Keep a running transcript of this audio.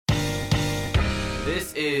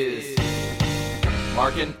This is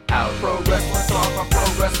Markin Out. Pro Wrestling Talk by Pro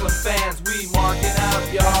Wrestling fans. We marking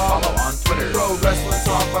out, y'all. Follow on Twitter. Pro Wrestling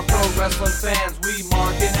Talk by Pro Wrestling fans. We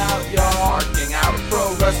marking out, y'all. Marking Out.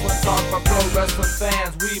 Pro Wrestling Talk by Pro Wrestling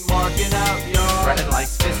fans. We marking out, y'all. Brennan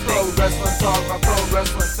likes fisting. Pro Wrestling Talk by Pro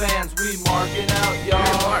Wrestling fans. We marking out, y'all.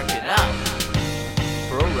 We're marking out.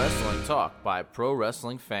 Pro Wrestling Talk by Pro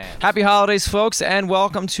Wrestling fans. Happy holidays, folks, and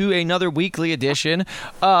welcome to another weekly edition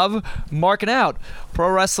of Markin Out.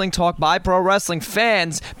 Pro Wrestling Talk by Pro Wrestling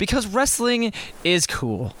fans, because wrestling is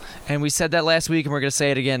cool. And we said that last week, and we're going to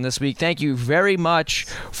say it again this week. Thank you very much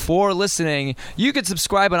for listening. You can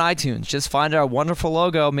subscribe on iTunes. Just find our wonderful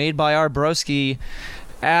logo made by our broski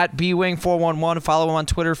at bwing411. Follow him on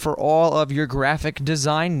Twitter for all of your graphic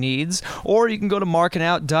design needs. Or you can go to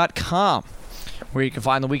markinout.com, where you can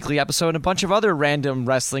find the weekly episode and a bunch of other random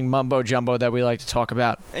wrestling mumbo-jumbo that we like to talk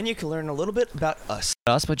about. And you can learn a little bit about us.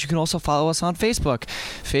 But you can also follow us on Facebook,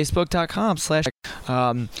 facebook.com/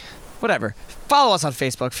 whatever. Follow us on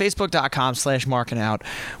Facebook, facebook.com/markingout.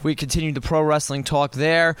 We continue the pro wrestling talk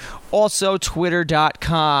there. Also,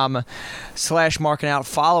 twitter.com/markingout.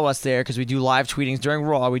 Follow us there because we do live tweetings during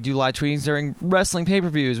Raw. We do live tweetings during wrestling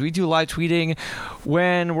pay-per-views. We do live tweeting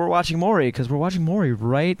when we're watching Maury, because we're watching Maury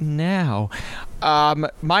right now.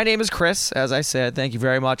 My name is Chris, as I said. Thank you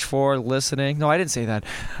very much for listening. No, I didn't say that.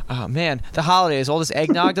 Man, the holidays, all this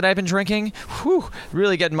eggnog that I've been drinking,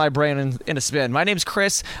 really getting my brain in a spin. My name's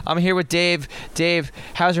Chris. I'm here with Dave. Dave,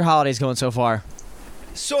 how's your holidays going so far?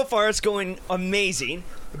 So far, it's going amazing,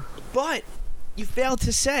 but you failed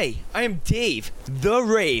to say, I am Dave, the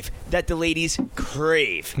rave that the ladies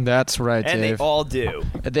crave. That's right, Dave. And they all do.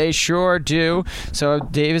 They sure do. So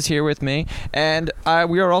Dave is here with me, and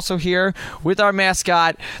we are also here with our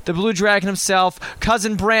mascot, the Blue Dragon himself,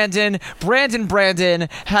 cousin Brandon. Brandon,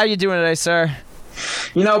 how you doing today, sir?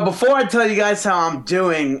 You know, before I tell you guys how I'm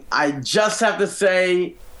doing, I just have to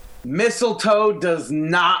say, mistletoe does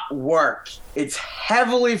not work. It's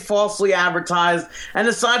heavily falsely advertised, and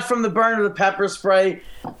aside from the burn of the pepper spray,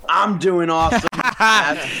 I'm doing awesome.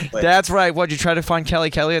 That's right. What, you try to find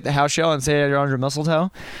Kelly at the house show and say you're under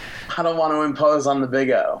mistletoe? I don't want to impose on the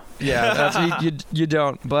Big O. Yeah, that's you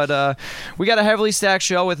don't. But we got a heavily stacked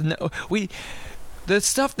show with the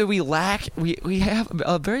stuff that we lack, we have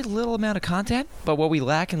a very little amount of content, but what we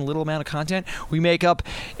lack in a little amount of content, we make up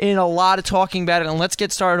in a lot of talking about it. And let's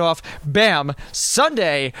get started off. Bam!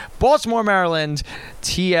 Sunday, Baltimore, Maryland,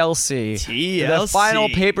 TLC. The final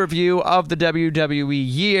pay-per-view of the WWE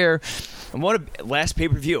year. And what a last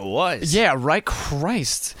pay-per-view it was. Yeah, right?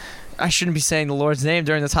 Christ. I shouldn't be saying the Lord's name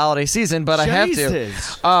during this holiday season, but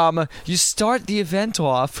Jesus. I have to. You start the event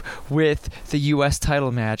off with the U.S.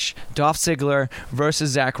 title match, Dolph Ziggler versus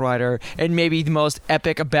Zack Ryder, and maybe the most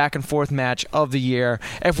epic back-and-forth match of the year.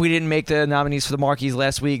 If we didn't make the nominees for the marquees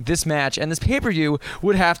last week, this match and this pay-per-view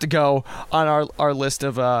would have to go on our list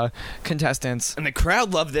of contestants. And the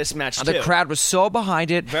crowd loved this match, too. The crowd was so behind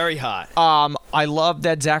it. Very hot. I love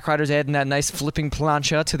that Zack Ryder's adding that nice flipping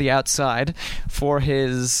plancha to the outside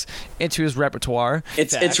into his repertoire.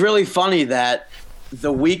 It's really funny that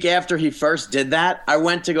the week after he first did that, I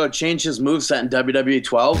went to go change his moveset in WWE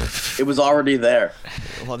 12. It was already there.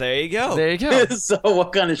 Well, there you go. So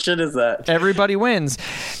what kind of shit is that? Everybody wins.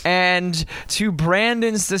 And to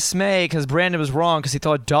Brandon's dismay, because Brandon was wrong because he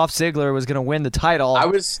thought Dolph Ziggler was going to win the title. I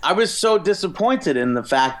was so disappointed in the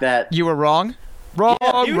fact that... You were wrong? Wrong. The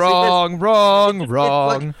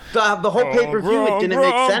whole pay-per-view, it didn't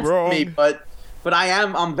make sense to me, but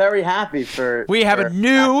I'm very happy for... We have a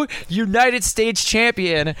new United States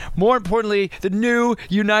champion. More importantly, the new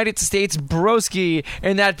United States broski,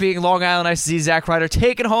 and that being Long Island ICZ Zack Ryder,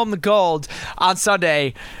 taking home the gold on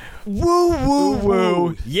Sunday. Woo, woo,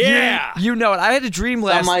 woo. Yeah. You know it. I had a dream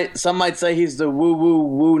last... Some might say he's the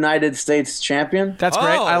woo United States champion. That's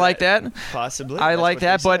great. I like that. Possibly. I like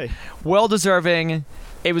that, but well-deserving.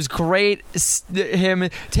 It was great. Him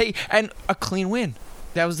take... And a clean win.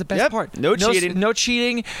 That was the best part. No cheating. No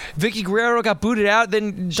cheating. Vicky Guerrero got booted out.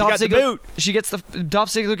 Then Dolph Ziggler Dolph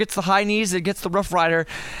Ziggler gets the high knees. It gets the Rough Rider.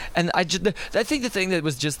 And I think the thing that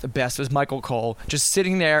was just the best was Michael Cole just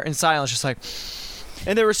sitting there in silence, just like.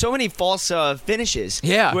 And there were so many false finishes.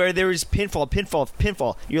 Yeah. Where there was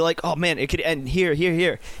pinfall. You're like, oh man, it could end here,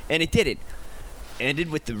 and it didn't. ended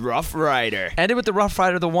with the Rough Rider. Ended with the Rough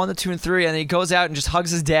Rider, the 1, the 2, and 3, and then he goes out and just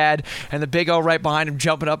hugs his dad, and the Big O right behind him,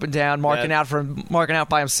 jumping up and down, marking out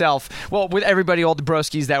by himself. Well, with everybody, all the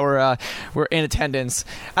broskies that were in attendance.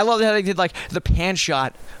 I love how they did like the pan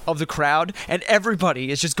shot of the crowd, and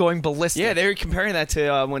everybody is just going ballistic. Yeah, they were comparing that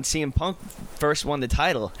to when CM Punk first won the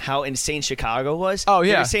title, how insane Chicago was. Oh,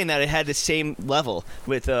 yeah. They were saying that it had the same level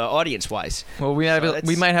with audience-wise. Well,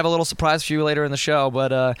 we might have a little surprise for you later in the show,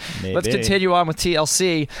 but let's continue on with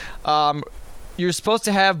TLC. You're supposed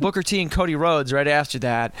to have Booker T and Cody Rhodes right after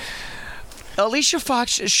that. Alicia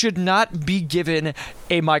Fox should not be given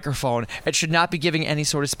a microphone and should not be giving any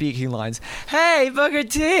sort of speaking lines. Hey, Booker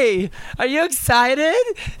T, are you excited?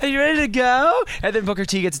 Are you ready to go? And then Booker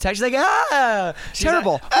T gets attacked. She's like,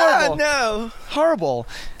 terrible, like, horrible, no, horrible.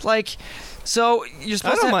 Like, so you're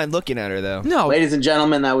supposed I don't to mind looking at her though. No, Ladies and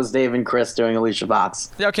gentlemen, that was Dave and Chris doing Alicia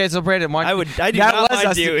Fox. Okay, so Brandon, I do not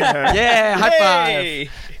mind doing her. Yeah, high Hey!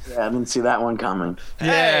 five. Yeah, I didn't see that one coming.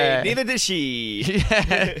 Yeah. Hey, neither did she.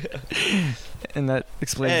 Yeah. And that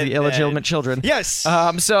explains And the illegitimate children. Yes.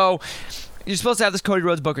 So you're supposed to have this Cody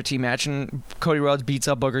Rhodes Booker T match, and Cody Rhodes beats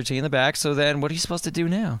up Booker T in the back. So then, what are you supposed to do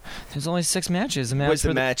now? There's only 6 matches. Was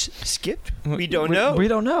the match skipped? We don't know. We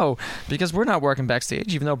don't know because we're not working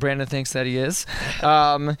backstage, even though Brandon thinks that he is.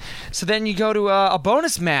 So then you go to a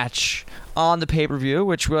bonus match on the pay-per-view,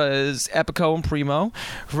 which was Epico and Primo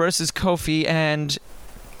versus Kofi and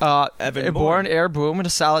Evan Bourne, Air Boom, in a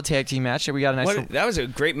solid tag team match. We got a nice. That was a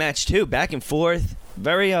great match too. Back and forth,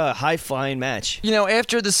 very high-flying match. You know,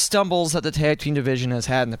 after the stumbles that the tag team division has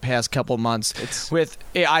had in the past couple months,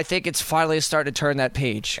 I think it's finally starting to turn that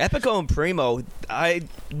page. Epico and Primo,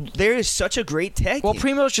 there is such a great tag Well, team.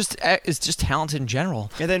 Primo is just talented in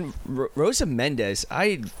general. And then Rosa Mendez,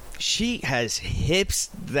 she has hips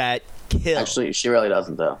that kill. Actually, she really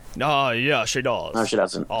doesn't, though. Oh, yeah, she does. No, she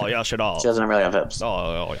doesn't. Oh, yeah, she does. She doesn't really have hips.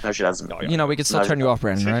 Oh, yeah. No, she doesn't. You know, we can still turn you off,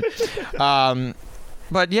 Brandon, right?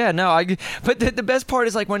 But yeah, no. But the best part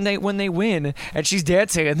is like when they win and she's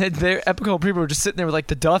dancing and then their Epico and Primo are just sitting there with like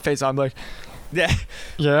the duh face on. I'm like, Yeah.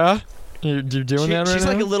 yeah, you're doing that right She's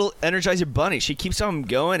now? like a little Energizer bunny. She keeps on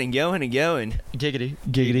going and going and going. Giggity,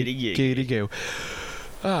 Giggity, giggity, giggity. giggity, go.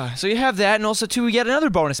 So you have that, and also too, we get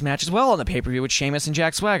another bonus match as well on the pay-per-view with Sheamus and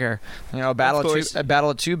Jack Swagger. You know, a battle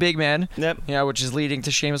of two big men. Yep. You know, which is leading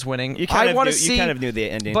to Sheamus winning. You kind of knew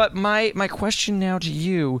the ending. But my question now to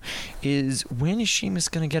you is, when is Sheamus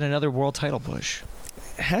going to get another world title push?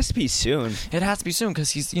 It has to be soon. It has to be soon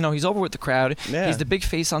because he's over with the crowd. Yeah. He's the big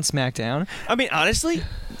face on SmackDown. I mean, honestly,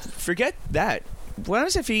 forget that. What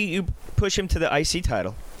happens if you push him to the IC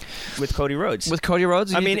title with Cody Rhodes? With Cody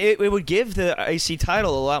Rhodes? I mean, it would give the IC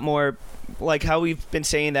title a lot more, like how we've been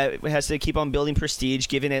saying that it has to keep on building prestige,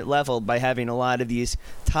 giving it level by having a lot of these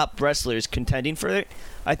top wrestlers contending for it.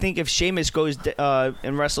 I think if Sheamus goes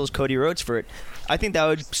and wrestles Cody Rhodes for it, I think that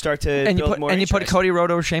would start to build more interest. You put Cody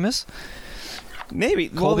Rhodes over Sheamus? Maybe.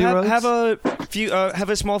 Cody we'll Rhodes? have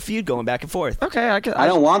a small feud going back and forth. Okay, I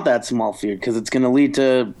don't want that small feud because it's going to lead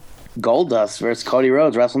to Goldust versus Cody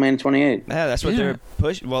Rhodes, WrestleMania 28. Yeah, that's what they're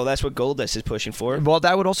pushing. Well, that's what Goldust is pushing for. Well,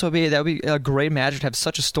 that would be a great match. It'd have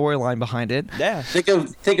such a storyline behind it. Yeah. Think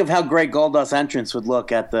of how great Goldust's entrance would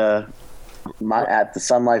look at the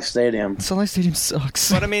Sun Life Stadium. Sun Life Stadium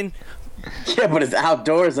sucks. But I mean, yeah, but it's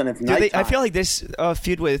outdoors and it's nighttime. I feel like this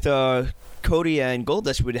feud with Cody and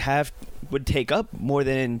Goldust would take up more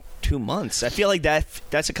than 2 months. I feel like that's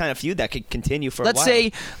the kind of feud that could continue for a while.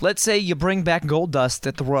 Let's say you bring back Goldust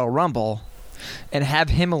at the Royal Rumble and have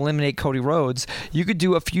him eliminate Cody Rhodes. You could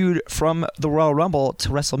do a feud from the Royal Rumble to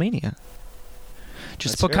WrestleMania.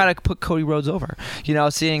 Just kind of put Cody Rhodes over. You know,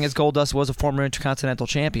 seeing as Goldust was a former Intercontinental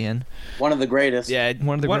Champion. One of the greatest. Yeah,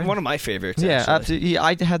 one of my favorites. Yeah, actually. absolutely.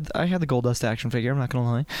 I had the Goldust action figure. I'm not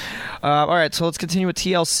gonna lie. All right, so let's continue with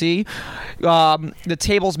TLC. The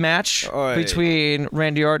tables match between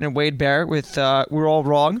Randy Orton and Wade Barrett with we're all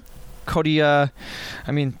wrong.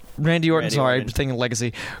 Randy Orton, I'm thinking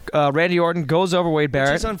Legacy. Randy Orton goes over Wade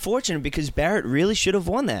Barrett. Which is unfortunate because Barrett really should have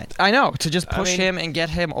won that. I know, to just push him and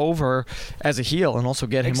get him over as a heel and also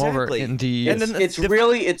get him over in the... And then it's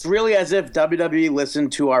really as if WWE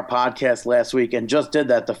listened to our podcast last week and just did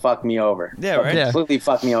that to fuck me over. Yeah, right? Yeah. Completely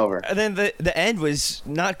fuck me over. And then the end was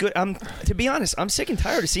not good. To be honest, I'm sick and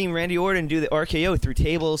tired of seeing Randy Orton do the RKO through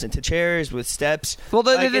tables and to chairs with steps. Well,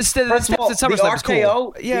 the First of all, SummerSlam is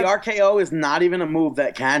cool. the RKO is not even a move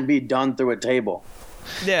that can be done through a table.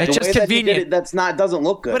 Yeah, It's The just way that he did convenient. it, doesn't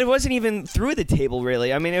look good. but it wasn't even through the table,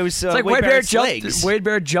 really. I mean, it was It's like Wade Barrett's Wade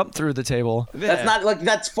Barrett jumped through the table. That's not like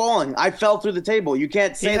that's falling. I fell through the table. You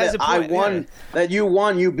can't say has that a I point, won, yeah. that you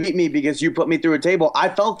won, you beat me because you put me through a table. I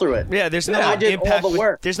fell through it. Yeah, there's no I did impact. all the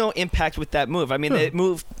work. There's no impact with that move. I mean, the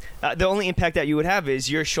move. The only impact that you would have is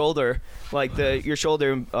your shoulder, like your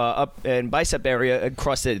shoulder up and bicep area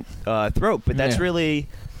across the throat. But that's Yeah. really.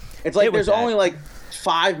 It's like It was there's that. only like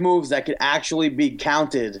 5 moves that could actually be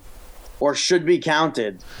counted or should be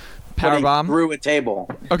counted. putting Powerbomb. through a table.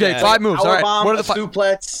 Okay, Yeah. 5 moves. All right. Powerbomb, What are a the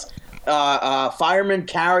suplex, fireman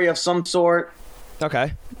carry of some sort.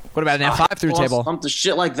 Okay. What about now? 5 through the table. Something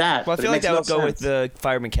shit like that. Well, I but it feel like makes that no would go with sense. the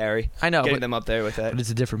fireman carry. I know, Getting but- them up there with that. But it's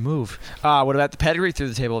a different move. What about the pedigree through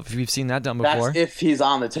the table? If you've seen that done before. That's if he's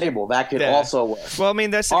on the table. That could Yeah. also work. Well, I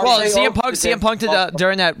mean, that's. Well, Well, they CM Punk did also-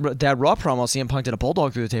 during that Raw promo. CM Punk did a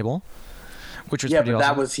bulldog through the table, which was Yeah, pretty but that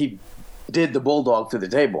awesome. was he did the bulldog through the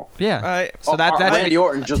table. Yeah. So that's Randy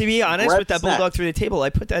Orton just to be honest, with that reps that. bulldog through the table, I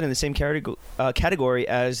put that in the same category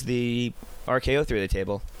as the RKO through the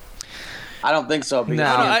table. I don't think so. Because No.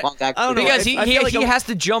 CM Punk I don't know. actually- because I feel like he a- has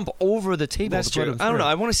to jump over the table. That's to put true. him I don't know. through.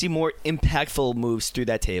 I want to see more impactful moves through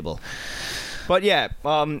that table. But yeah,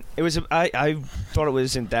 it was. I thought it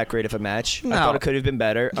wasn't that great of a match. I No. thought it could have been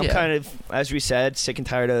better. I'm Yeah. kind of, as we said, sick and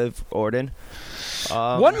tired of Orton.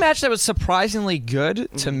 One match that was surprisingly good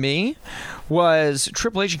to me was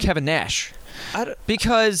Triple H and Kevin Nash.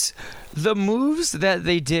 Because the moves that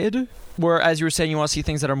they did were, as you were saying, you want to see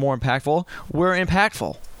things that are more impactful, were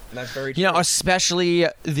impactful. That's very You know, especially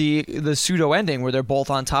the pseudo ending where they're both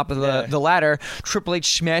on top of the ladder. Triple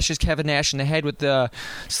H smashes Kevin Nash in the head with the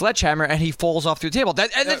sledgehammer, and he falls off through the table.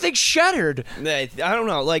 And the thing shattered. I don't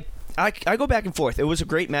know. Like I go back and forth. It was a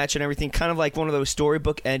great match and everything. Kind of like one of those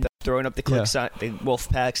storybook end, throwing up the click sign, the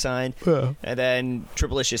Wolfpack sign, and then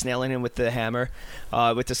Triple H just nailing him with the hammer,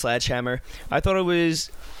 with the sledgehammer. I thought it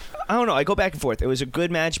was. I don't know. I go back and forth. It was a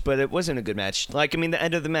good match, but it wasn't a good match. Like, I mean, the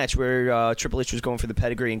end of the match where Triple H was going for the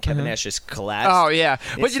pedigree and Kevin Nash just collapsed. Oh, yeah.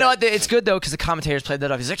 But It's you know what? It's good, though, because the commentators played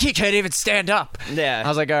that off. He's like, he can't even stand up. Yeah. I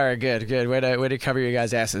was like, all right, good. Way to cover your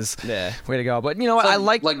guys' asses. Yeah. Way to go. But you know what? I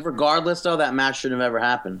like regardless though, that match shouldn't have ever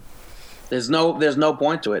happened. There's no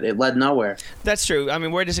point to it. It led nowhere. That's true. I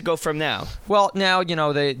mean, where does it go from now? Well, now, you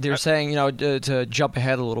know, they're saying, you know, to jump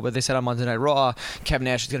ahead a little bit, they said on Monday Night Raw, Kevin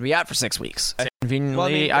Nash is going to be out for 6 weeks. Conveniently, Well,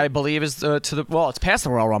 I mean, I believe, is it's past the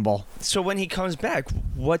Royal Rumble. So when he comes back,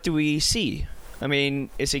 what do we see? I mean,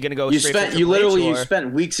 is he going to go You straight for spent Triple H, you or-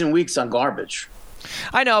 spent weeks and weeks on garbage.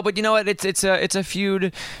 I know, but you know what? It's a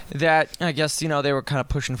feud that I guess, you know, they were kind of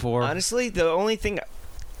pushing for. Honestly, the only thing...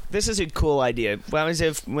 This is a cool idea. Well, as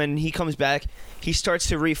if when he comes back, he starts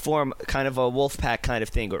to reform kind of a Wolfpack kind of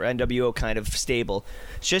thing or NWO kind of stable,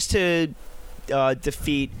 just to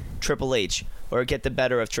defeat Triple H or get the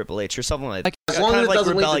better of Triple H or something like that. As long as it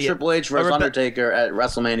doesn't lead to Triple H versus Undertaker at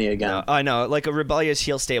WrestleMania again. I know, like a rebellious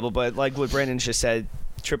heel stable, but like what Brandon just said,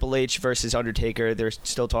 Triple H versus Undertaker, they're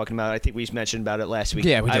still talking about it. I think we mentioned about it last week.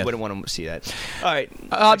 Yeah, we did. I wouldn't want to see that. All right.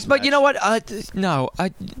 But you know what?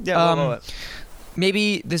 Yeah,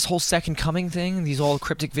 maybe this whole Second Coming thing, these all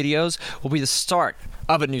cryptic videos, will be the start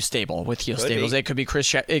of a new stable with heel Could stables. be. It could be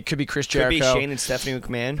Chris. It could be Chris could be Jericho. Shane and Stephanie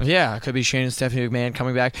McMahon. Yeah, it could be Shane and Stephanie McMahon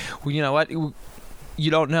coming back. Well, you know what? You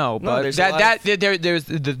don't know, but there's a lot there's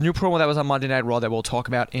the new promo that was on Monday Night Raw that we'll talk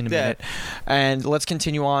about in a minute. And let's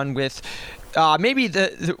continue on with maybe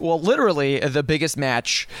literally the biggest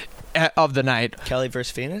match of the night. Kelly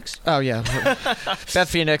versus Phoenix. Oh yeah, Beth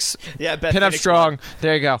Phoenix. Yeah, Beth Pin up Phoenix strong.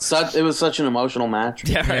 There you go. It was such an emotional match.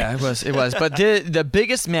 Yeah, right. Yeah, it was. But the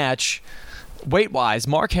biggest match, weight wise,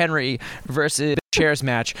 Mark Henry versus Chairs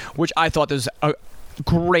match, which I thought was a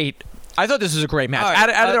great. I thought this was a great match. All right,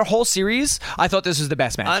 Out of their whole series, I thought this was the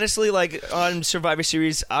best match. Honestly, like on Survivor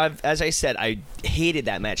Series, as I said, I hated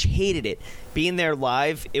that match. Hated it. Being there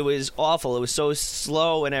live, it was awful. It was so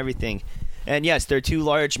slow and everything. And yes, they're two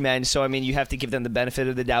large men, so I mean, you have to give them the benefit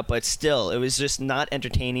of the doubt. But still, it was just not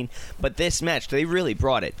entertaining. But this match, they really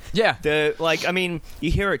brought it. Yeah. I mean,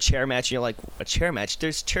 you hear a chair match, and you're like, a chair match?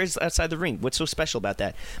 There's chairs outside the ring. What's so special about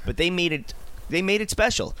that? But they made it. They made it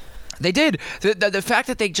special. They did. The fact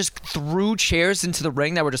that they just threw chairs into the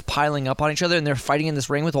ring that were just piling up on each other and they're fighting in this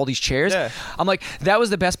ring with all these chairs, Yeah. I'm like, that was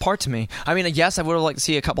the best part to me. I mean, yes, I would have liked to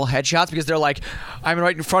see a couple headshots because they're like, I'm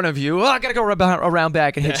right in front of you. Oh, I got to go around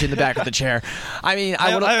back and hit you in the back of the chair. I mean,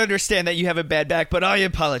 I understand that you have a bad back, but I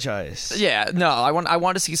apologize. Yeah, no, I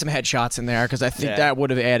want to see some headshots in there because I think Yeah. that would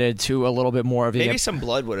have added to a little bit more of Maybe some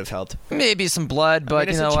blood would have helped. maybe some blood, but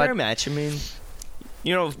it's you know a chair what? match. I mean,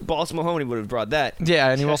 Balls Mahoney would have brought that. Yeah,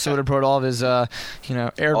 and he also would have brought all of his, All his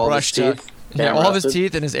airbrushed teeth. Yeah, all of his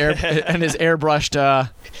teeth and his airbrushed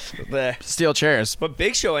Bleh. steel chairs. But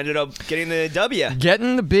Big Show ended up getting the W.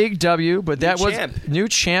 Getting the big W, but that was champ. new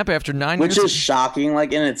champ after 9 Which years. is shocking,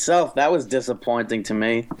 like in itself. That was disappointing to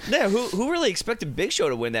me. Yeah, who really expected Big Show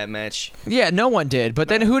to win that match? Yeah, no one did. But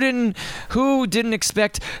then who didn't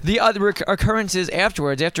expect the other occurrences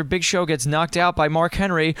afterwards? After Big Show gets knocked out by Mark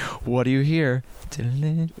Henry, what do you hear?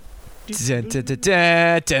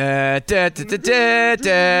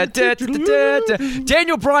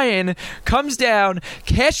 Daniel Bryan comes down,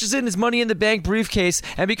 cashes in his Money in the Bank briefcase,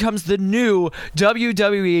 and becomes the new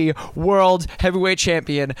WWE World Heavyweight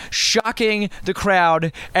Champion, shocking the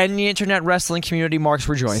crowd and the internet wrestling community. Marks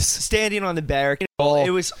rejoice. Standing on the barricade,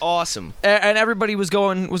 it was awesome. And everybody was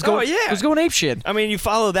going ape shit. I mean, you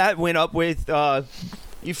follow that win up with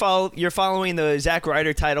you're following the Zack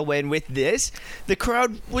Ryder title win with this. The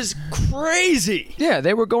crowd was crazy. Yeah,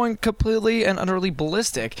 they were going completely and utterly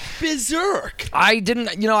ballistic. Berserk. I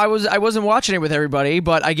didn't, I wasn't watching it with everybody,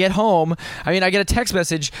 but I get home. I get a text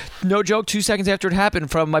message, no joke, 2 seconds after it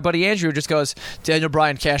happened from my buddy Andrew, who just goes, Daniel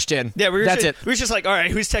Bryan cashed in. Yeah, that's it. We were just like, all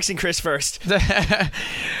right, who's texting Chris first?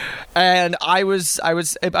 And I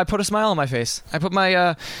put a smile on my face. I put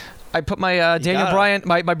my Daniel Bryan,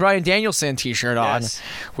 my Bryan Danielson T-shirt on,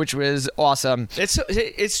 which was awesome.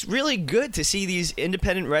 It's really good to see these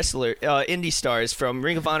independent indie stars from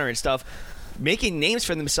Ring of Honor and stuff making names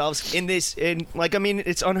for themselves in this.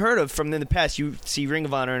 It's unheard of from in the past. You see Ring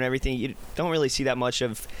of Honor and everything. You don't really see that much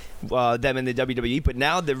of them in the WWE, but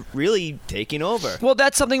now they're really taking over. Well,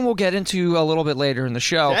 that's something we'll get into a little bit later in the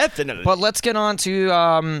show. Definitely. But let's get on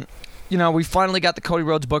to. We finally got the Cody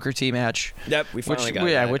Rhodes Booker T match. Yep, we finally got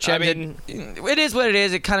that. Yeah, which ended. It is what it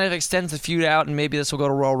is. It kind of extends the feud out, and maybe this will go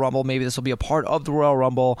to Royal Rumble. Maybe this will be a part of the Royal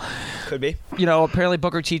Rumble. Could be. Apparently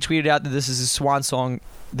Booker T tweeted out that this is his swan song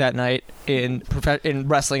that night in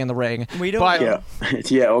Wrestling in the Ring. We don't know.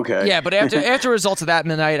 Yeah, okay. Yeah, but after results of that in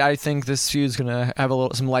the night, I think this feud's gonna have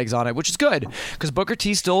some legs on it, which is good because Booker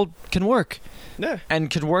T still can work. Yeah. And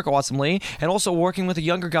can work awesomely, and also working with a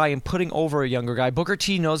younger guy and putting over a younger guy. Booker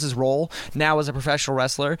T knows his role now as a professional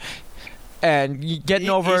wrestler, and getting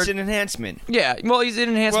over. He's an enhancement. Yeah, well, he's an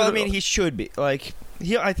enhancement. Well, he should be like.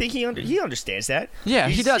 I think he understands that. Yeah,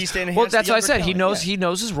 he does. Well, that's what I said. He knows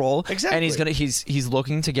his role, exactly, and he's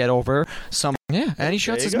looking to get over some. Yeah, and he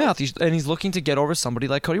shuts his mouth. He's looking to get over somebody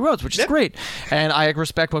like Cody Rhodes, which is great, and I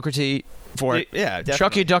respect Booker T for it. Yeah, definitely.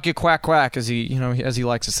 Chucky ducky quack quack, as he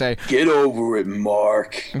likes to say. Get over it,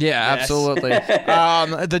 Mark. Yeah, yes. Absolutely.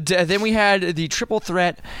 Then we had the triple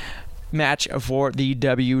threat match for the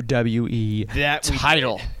WWE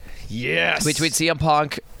title. Yes, between CM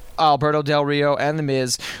Punk, Alberto Del Rio, and The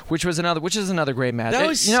Miz, which is another great match. That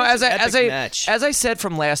was match. As I said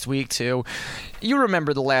from last week too. You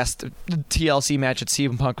remember the last TLC match that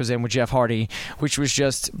CM Punk was in with Jeff Hardy, which was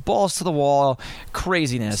just balls to the wall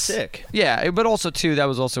craziness. Sick. Yeah, but also too that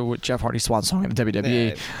was also with Jeff Hardy's swan song in the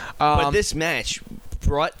WWE. But this match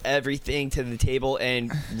brought everything to the table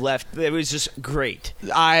and left. It was just great.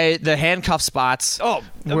 The handcuff spots. Oh,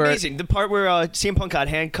 amazing! The part where CM Punk got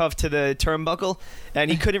handcuffed to the turnbuckle and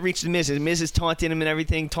he couldn't reach the Miz. The Miz is taunting him and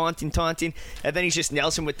everything, taunting, and then he just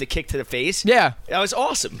nails him with the kick to the face. Yeah, that was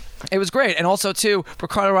awesome. It was great, and also too,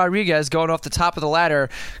 Ricardo Rodriguez going off the top of the ladder.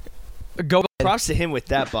 Props to him with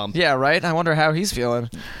that bump. Yeah, right. I wonder how he's feeling.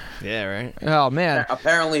 Yeah, right. Oh man.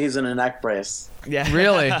 Apparently he's in a neck brace. Yeah.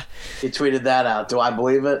 Really? He tweeted that out. Do I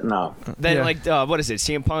believe it? No. Then what is it?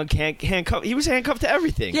 CM Punk handcuffed. He was handcuffed to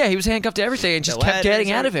everything. Yeah, he was handcuffed to everything and just kept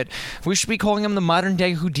getting out of it. We should be calling him the modern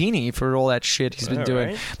day Houdini for all that shit he's been doing.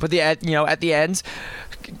 Right. But at the end,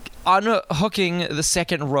 unhooking the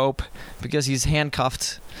second rope because he's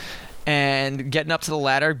handcuffed. And getting up to the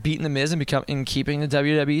ladder, beating the Miz, and keeping the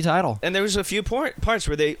WWE title. And there was a few parts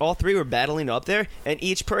where all three were battling up there, and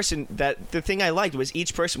each person, the thing I liked was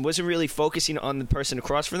each person wasn't really focusing on the person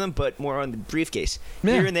across from them, but more on the briefcase.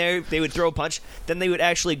 Yeah. Here and there, they would throw a punch, then they would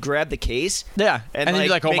actually grab the case. Yeah, and then you're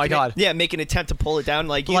like, oh my god. Make an attempt to pull it down,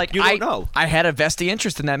 you don't know. I had a vested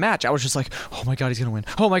interest in that match. I was just like, oh my god, he's gonna win.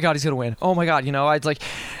 Oh my god, he's gonna win. Oh my god, I'd like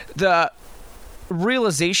the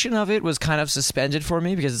realization of it was kind of suspended for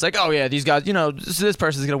me because it's like, oh yeah, these guys, this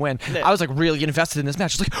person's gonna win. Yeah. I was like really invested in this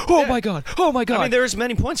match. It's like, oh my god. I mean, there was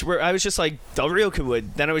many points where I was just like, Del Rio could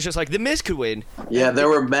win. Then I was just like, The Miz could win. Yeah, there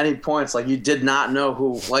were many points like you did not know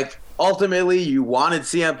who. Like ultimately, you wanted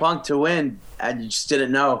CM Punk to win, and you just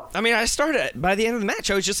didn't know. I mean, by the end of the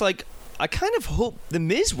match, I was just like, I kind of hope The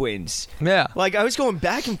Miz wins. Yeah. Like, I was going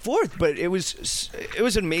back and forth, but it was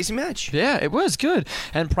an amazing match. Yeah, it was good.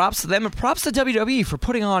 And props to them, and props to WWE for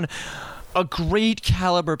putting on a great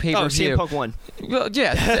caliber pay-per-view. CM Punk won. Well,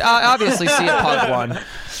 yeah, obviously CM Punk won.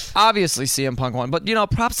 Obviously, CM Punk won, but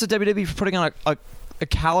props to WWE for putting on a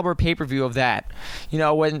caliber pay-per-view of that.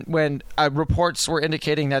 When reports were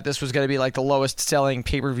indicating that this was going to be like the lowest selling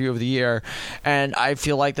pay-per-view of the year, and I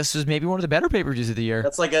feel like this was maybe one of the better pay-per-views of the year.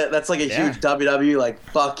 That's like a huge WWE like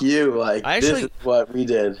fuck you, like this is what we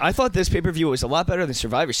did. I thought this pay-per-view was a lot better than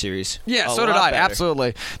Survivor Series. Yeah, so did I. Better.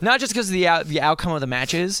 Absolutely. Not just because of the outcome of the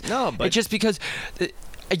matches. No, but it's just because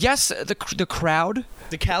I guess the crowd.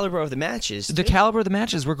 The caliber of the matches. The caliber of the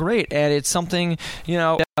matches were great, and it's something,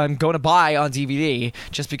 I'm going to buy on DVD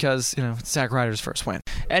just because, it's Zack Ryder's first win.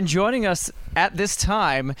 And joining us at this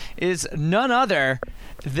time is none other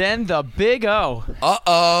than the Big O.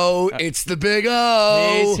 It's the Big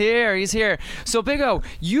O. He's here. So, Big O,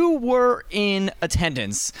 you were in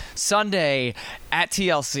attendance Sunday at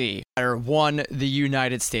TLC. Won the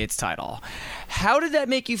United States title. How did that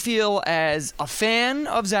make you feel as a fan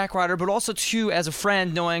of Zack Ryder, but also, too, as a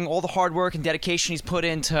friend, knowing all the hard work and dedication he's put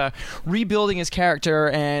into rebuilding his character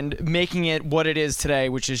and making it what it is today,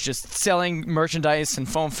 which is just selling merchandise and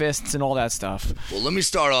foam fists and all that stuff? Well, let me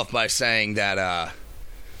start off by saying that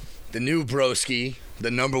the new broski, the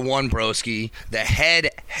number one broski, the head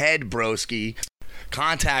broski,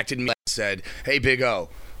 contacted me and said, "Hey, Big O,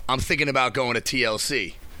 I'm thinking about going to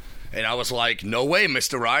TLC." And I was like, "No way,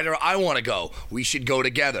 Mr. Ryder, I want to go. We should go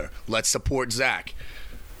together. Let's support Zack."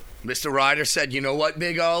 Mr. Ryder said, "You know what,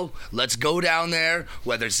 Big O? Let's go down there.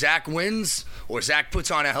 Whether Zack wins or Zack puts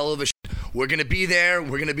on a hell of a we're going to be there.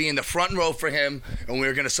 We're going to be in the front row for him, and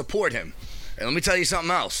we're going to support him." And let me tell you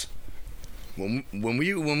something else. When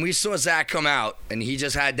we saw Zack come out and he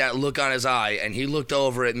just had that look on his eye and he looked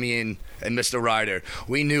over at me and Mr. Ryder,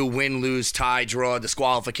 we knew win, lose, tie, draw,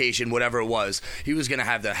 disqualification, whatever it was, he was going to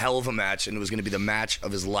have the hell of a match, and it was going to be the match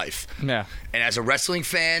of his life. Yeah. And as a wrestling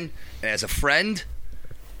fan and as a friend,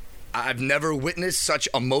 I've never witnessed such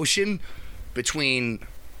emotion between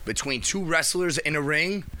two wrestlers in a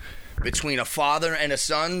ring, between a father and a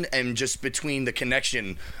son, and just between the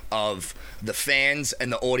connection of the fans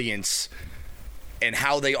and the audience and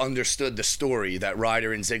how they understood the story that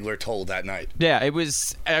Ryder and Ziggler told that night. Yeah, it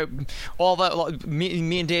was all that.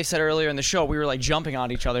 Me and Dave said earlier in the show, we were like jumping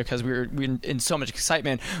on each other because we were in so much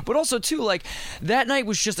excitement. But also too, like that night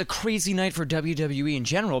was just a crazy night for WWE in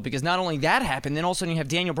general, because not only that happened, then also you have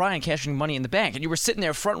Daniel Bryan cashing Money in the Bank, and you were sitting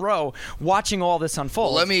there front row watching all this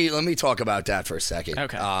unfold. Well, let me talk about that for a second.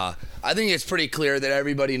 Okay. I think it's pretty clear that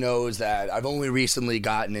everybody knows that I've only recently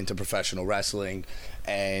gotten into professional wrestling,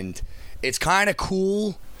 and it's kind of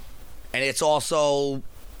cool, and it's also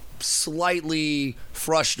slightly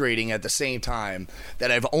frustrating at the same time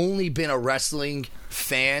that I've only been a wrestling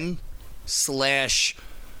fan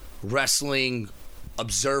 / wrestling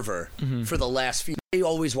observer for the last few. I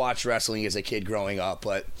always watched wrestling as a kid growing up,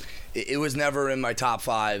 but it was never in my top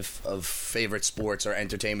 5 of favorite sports or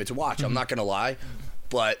entertainment to watch. I'm not going to lie,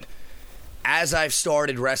 but as I've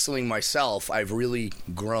started wrestling myself, I've really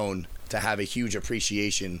grown to have a huge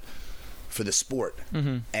appreciation for the sport.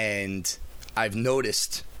 And I've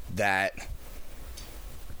noticed that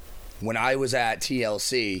when I was at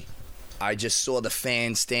TLC, I just saw the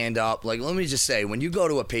fans stand up. Like, let me just say, when you go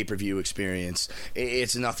to a pay-per-view experience,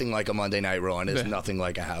 it's nothing like a Monday Night Raw, and it's nothing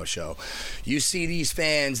like a house show. You see these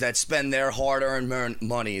fans that spend their hard-earned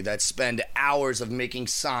money, that spend hours of making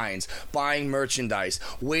signs, buying merchandise,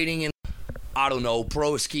 waiting in, I don't know,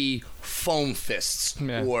 broski foam fists,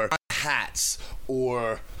 or hats,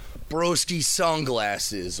 or broski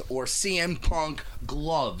sunglasses, or CM Punk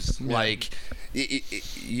gloves. Like,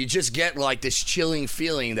 you just get like this chilling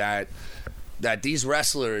feeling that these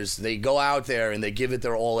wrestlers, they go out there and they give it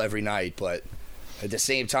their all every night, but at the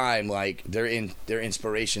same time, like, they're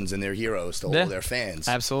inspirations and they're heroes to all their fans.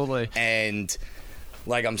 Absolutely. And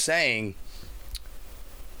like I'm saying,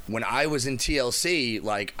 when I was in TLC,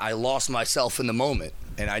 like, I lost myself in the moment.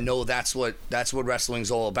 And I know that's what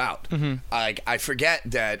wrestling's all about. I forget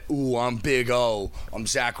that, I'm Big O, I'm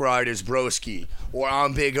Zack Ryder's broski, or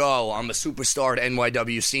I'm Big O, I'm a superstar at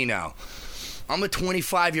NYWC now. I'm a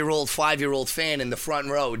 25-year-old, 5-year-old fan in the front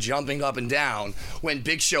row jumping up and down when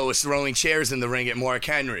Big Show is throwing chairs in the ring at Mark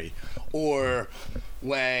Henry, or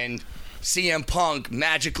when CM Punk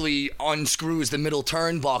magically unscrews the middle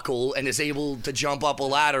turnbuckle and is able to jump up a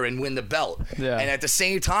ladder and win the belt. Yeah. And at the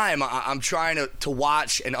same time, I'm trying to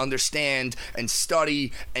watch and understand and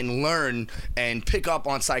study and learn and pick up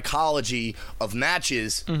on psychology of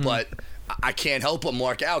matches, but I can't help but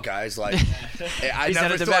mark out, guys. Like, I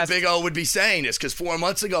never thought Big O would be saying this, because 4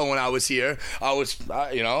 months ago when I was here, I was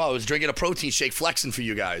drinking a protein shake, flexing for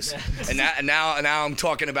you guys, and now I'm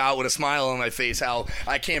talking about with a smile on my face how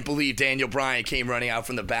I can't believe Daniel Bryan came running out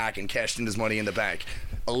from the back and cashed in his Money in the Bank.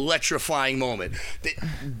 electrifying moment.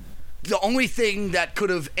 The only thing that could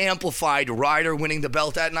have amplified Ryder winning the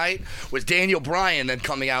belt that night was Daniel Bryan then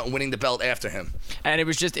coming out and winning the belt after him. And it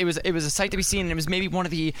was a sight to be seen, and it was maybe one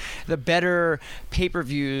of the better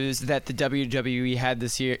pay-per-views that the WWE had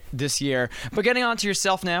this year. But getting on to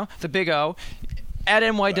yourself now, the Big O. At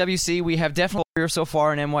NYWC, we have definitely so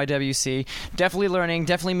far in NYWC. Definitely learning,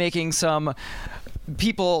 definitely making some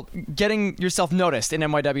people getting yourself noticed in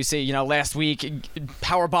NYWC. You know, last week,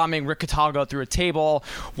 powerbombing Rick Cataldo through a table.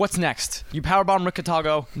 What's next? You powerbomb Rick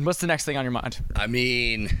Cataldo. What's the next thing on your mind? I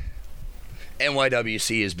mean,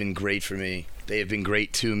 NYWC has been great for me. They have been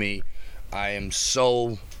great to me. I am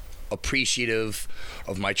so appreciative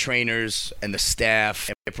of my trainers and the staff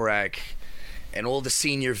and Shipwreck and all the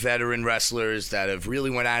senior veteran wrestlers that have really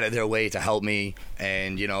went out of their way to help me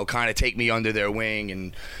and, you know, kind of take me under their wing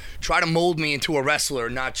and try to mold me into a wrestler,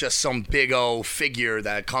 not just some Big O figure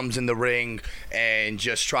that comes in the ring and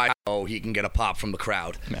just he can get a pop from the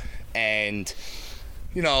crowd. Yeah. And,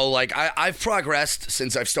 you know, like, I've progressed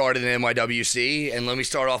since I've started in NYWC, and let me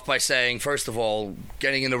start off by saying, first of all,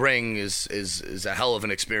 getting in the ring is a hell of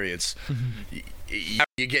an experience. Mm-hmm.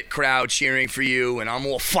 You get crowd cheering for you, and I'm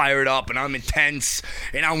all fired up, and I'm intense,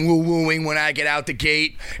 and I'm woo-wooing when I get out the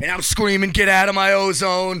gate, and I'm screaming, get out of my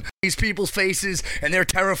ozone, these people's faces, and they're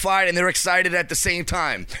terrified, and they're excited at the same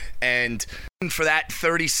time. And for that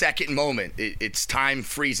 30-second moment, it's time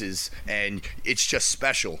freezes, and it's just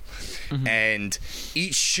special. Mm-hmm. And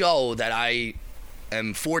each show that I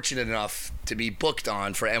am fortunate enough to be booked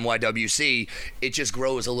on for NYWC, it just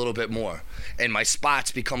grows a little bit more. And my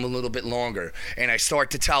spots become a little bit longer. And I start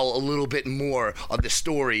to tell a little bit more of the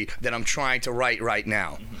story that I'm trying to write right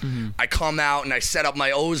now. Mm-hmm. I come out and I set up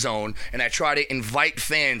my ozone and I try to invite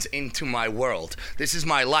fans into my world. This is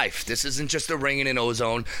my life. This isn't just a ring in an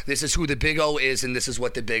ozone. This is who the Big O is, and this is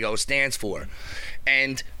what the Big O stands for.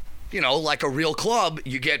 And you know, like a real club,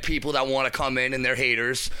 you get people that want to come in and they're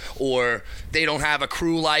haters, or they don't have a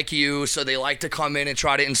crew like you, so they like to come in and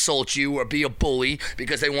try to insult you or be a bully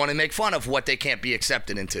because they want to make fun of what they can't be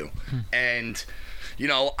accepted into. And, you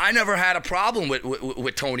know, I never had a problem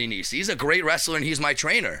with Tony Nese. He's a great wrestler and he's my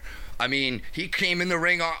trainer. I mean, he came in the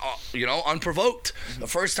ring, you know, unprovoked. The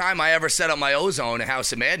first time I ever set up my ozone in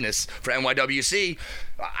House of Madness for NYWC,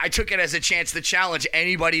 I took it as a chance to challenge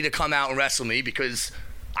anybody to come out and wrestle me because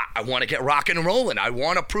I want to get rocking and rolling. I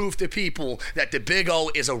want to prove to people that the Big O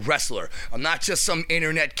is a wrestler. I'm not just some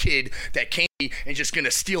internet kid that came and just going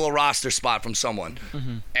to steal a roster spot from someone.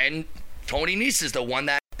 Mm-hmm. And Tony Nese is the one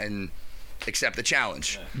that and accept the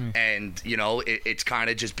challenge. Yeah. Mm-hmm. And, you know, it's kind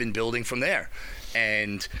of just been building from there.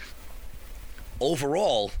 And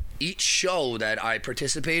overall, each show that I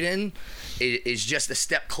participate in is just a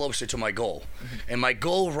step closer to my goal. Mm-hmm. And my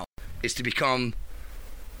goal is to become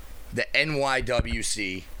the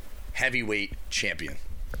NYWC heavyweight champion.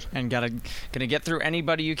 And gonna get through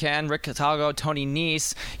anybody you can. Rick Cataldo, Tony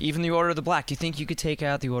Nese, even the Order of the Black. Do you think you could take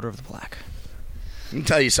out the Order of the Black? Let me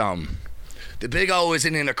tell you something. The Big O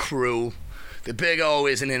isn't in a crew. The Big O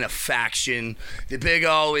isn't in a faction. The Big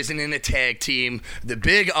O isn't in a tag team. The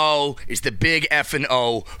Big O is the Big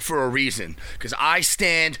F&O for a reason. Because I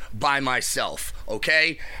stand by myself,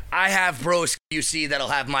 okay? I have bros you see that'll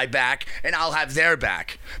have my back, and I'll have their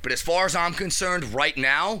back. But as far as I'm concerned right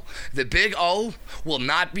now, the Big O will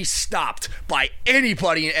not be stopped by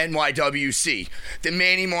anybody in NYWC. The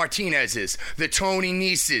Manny Martinez's, the Tony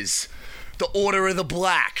Nese's, the Order of the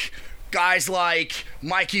Black, guys like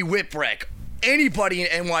Mikey Whipwreck. Anybody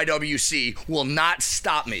in NYWC will not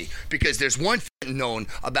stop me because there's one thing known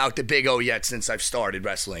about the Big O yet since I've started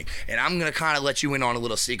wrestling. And I'm going to kind of let you in on a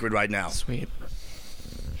little secret right now. Sweet.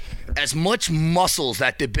 As much muscles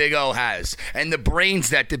that the Big O has and the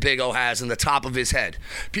brains that the Big O has on the top of his head,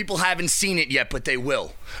 people haven't seen it yet, but they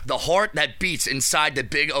will. The heart that beats inside the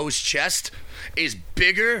Big O's chest is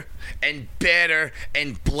bigger and badder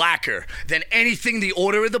and blacker than anything the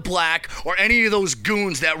Order of the Black or any of those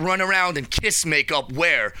goons that run around in Kiss makeup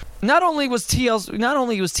wear. Not only was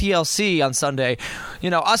TLC on Sunday,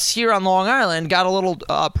 you know, us here on Long Island got a little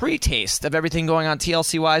pre-taste of everything going on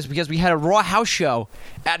TLC-wise because we had a Raw house show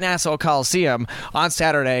at Nassau Coliseum on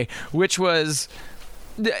Saturday, which was...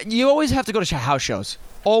 You always have to go to house shows.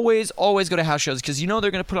 Always go to house shows because you know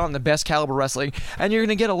they're going to put on the best caliber wrestling, and you're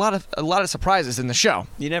going to get a lot of surprises in the show.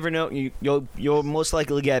 You never know. You'll most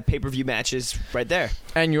likely get pay-per-view matches right there,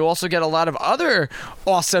 and you also get a lot of other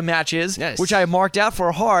awesome matches, yes, which I marked out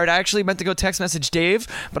for hard. I actually meant to go text message Dave,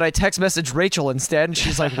 but I text messaged Rachel instead, and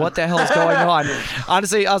she's like, "What the hell is going on?"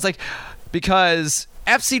 Honestly, I was like, because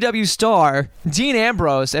FCW star Dean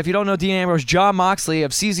Ambrose, if you don't know Dean Ambrose, John Moxley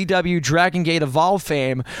of CZW Dragon Gate Evolve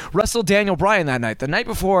fame, wrestled Daniel Bryan that night. The night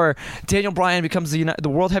before Daniel Bryan becomes the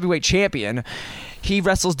World Heavyweight Champion, he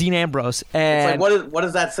wrestles Dean Ambrose. And It's like, what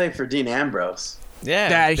does that say for Dean Ambrose? Yeah,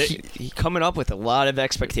 That he coming up with a lot of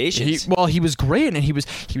expectations. he was great, and he was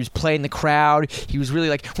playing the crowd. He was really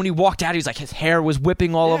like, when he walked out, he was like, his hair was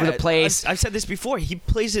whipping all over the place. I've said this before. He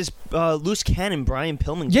plays his loose cannon Brian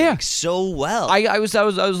Pillman Yeah. gimmick so well. I was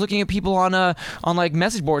looking at people on like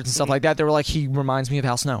message boards and stuff like that. They were like, he reminds me of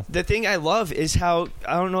Al Snow. The thing I love is how,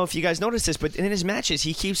 I don't know if you guys noticed this, but in his matches,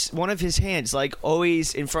 he keeps one of his hands like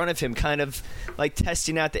always in front of him, kind of like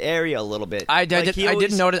testing out the area a little bit. I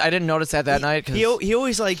didn't notice that night. 'Cause He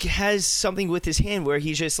always like has something with his hand where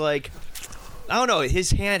he's just like, I don't know,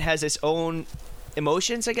 his hand has its own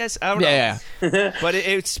emotions, I guess. I don't know. Yeah. But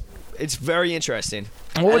it's very interesting.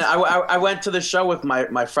 And I went to the show with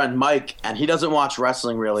my friend Mike, and he doesn't watch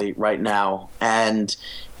wrestling really right now. And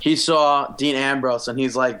he saw Dean Ambrose, and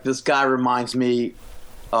he's like, this guy reminds me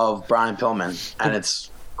of Brian Pillman. And it's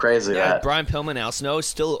crazy. Yeah, that. Brian Pillman, Al Snow is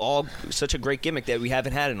still all such a great gimmick that we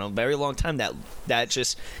haven't had in a very long time. That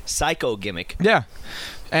just psycho gimmick. Yeah.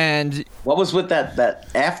 And What was with that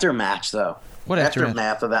after match, though? What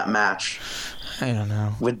aftermath of that match? I don't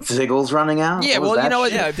know. With Ziggles running out? Yeah, What was well, that you know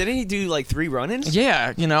what? shit? Yeah, didn't he do like 3 run-ins?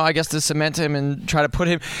 Yeah, I guess to cement him and try to put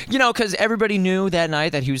him, because everybody knew that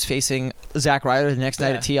night that he was facing Zack Ryder the next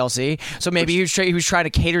night at TLC. So maybe he was trying to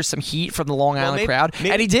cater some heat from the Long Island crowd,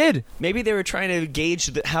 and he did. Maybe they were trying to gauge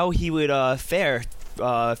how he would fare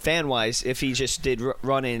fan-wise if he just did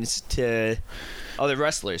run-ins to other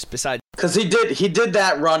wrestlers besides. Because he did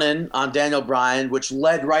that run-in on Daniel Bryan, which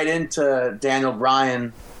led right into Daniel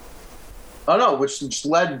Bryan. Oh no, which just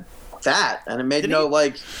led that, and it made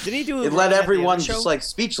Didn't he do? It led everyone just like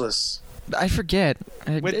speechless. I forget.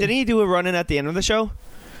 Didn't he do a run-in at the end of the show?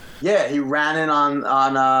 Yeah, he ran in on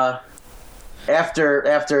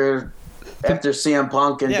after CM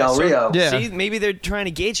Punk and Del Rio. Yeah. See, maybe they're trying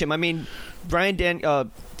to gauge him. I mean,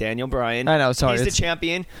 Daniel Bryan. I know, sorry, He's the it's-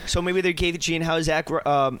 champion, so maybe they're gauging how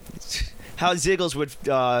how Ziggles would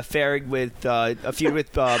fare with a feud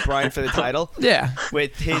with Bryan for the title. Yeah.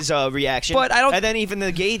 With his reaction, But I don't- and then even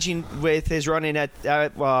the gauging with his running at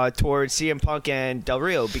towards CM Punk and Del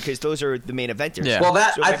Rio, because those are the main eventers. Yeah. Well,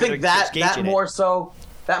 So I maybe think they're that gauging it. more so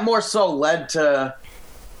led to,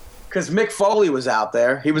 because Mick Foley was out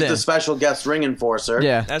there. He was Yeah. the special guest ring enforcer.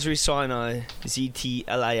 Yeah. As we saw in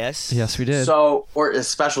ZTLIS. Yes, we did. So, or a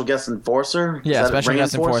special guest enforcer? Yeah, Is that special ring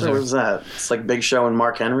guest enforcer. What is that? It's like Big Show and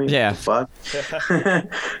Mark Henry? Yeah. What the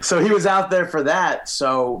fuck? So he was out there for that.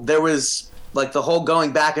 So there was like the whole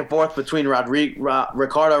going back and forth between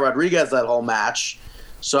Ricardo Rodriguez that whole match.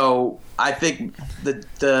 So I think the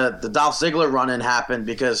Dolph Ziggler run-in happened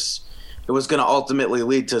because it was going to ultimately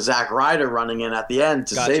lead to Zack Ryder running in at the end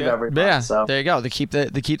to Gotcha. save everybody. Yeah, So there you go. They keep the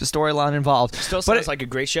storyline involved. Still But sounds like a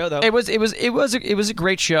great show, though. It was a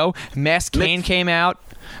great show. Masked Kane came out,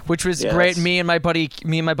 which was Yes. great. Me and my buddy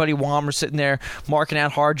Juan were sitting there marking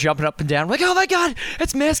out hard, jumping up and down. We're like, oh my god,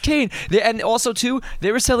 it's Masked Kane! And also too,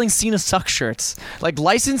 they were selling Cena sucks shirts, like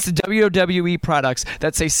licensed WWE products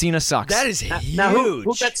that say Cena sucks. That is huge. now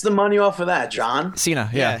who gets the money off of that, John? Cena.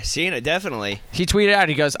 yeah, Yeah. Cena, definitely. He tweeted out.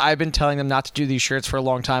 He goes, "I've been telling them not to do these shirts for a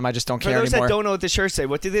long time. I just don't For care those anymore." that don't know what the shirts say,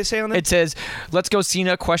 what do they say on them? It says, "Let's go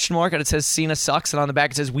Cena?" ? And it says Cena sucks, and on the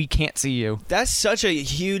back it says, "We can't see you." That's such a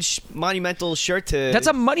huge, monumental shirt to. That's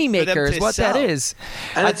a for them moneymaker, is to what that sell. is.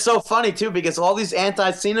 And it's so funny too because all these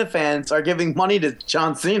anti-Cena fans are giving money to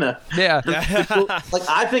John Cena. Yeah. Like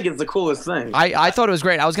I think it's the coolest thing. I thought it was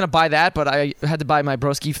great. I was gonna buy that, but I had to buy my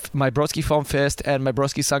broski foam fist and my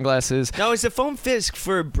broski sunglasses. Now, is the foam fist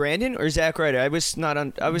for Brandon or Zack Ryder? I was not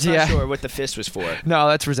Yeah. not sure what the fist was for. No,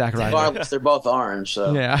 that's for Zack Ryder. Regardless, they're both orange.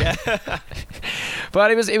 So Yeah.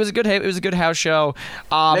 But it was a good house show.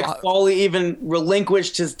 Mick Foley even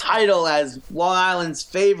relinquished his title as Long Island's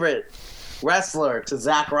favorite wrestler to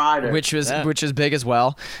Zack Ryder. which is big as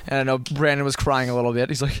well. And I know Brandon was crying a little bit.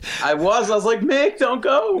 He's like, I was like, Mick, don't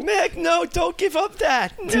go. Mick, no, don't give up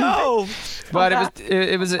that. No. but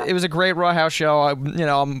it was a great Raw house show.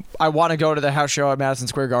 I want to go to the house show at Madison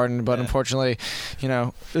Square Garden, but unfortunately,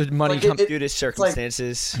 money Like, comes. Due to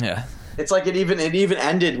circumstances. Yeah. It's like it even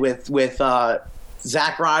ended with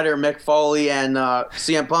Zack Ryder, Mick Foley, and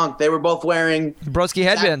CM Punk. They were both wearing Broski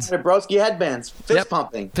headbands. Zack Ryder Broski headbands, fist Yep.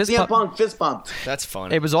 pumping. Fist CM pump. Punk fist pumped. That's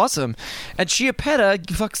fun. It was awesome. And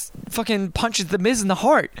Chiapetta fucking punches The Miz in the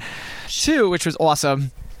heart, too, which was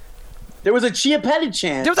awesome. There was a Chiapetta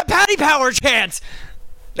chant. There was a Patty Power chant.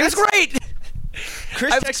 It was great.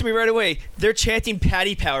 Chris texted me right away. They're chanting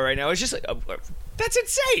Patty Power right now. It's just like, That's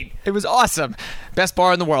insane. It was awesome. Best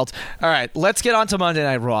bar in the world. All right, let's get on to Monday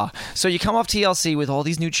Night Raw. So you come off TLC with all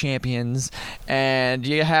these new champions, and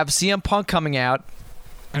you have CM Punk coming out,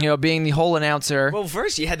 being the whole announcer. Well,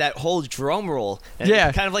 first you had that whole drum roll. And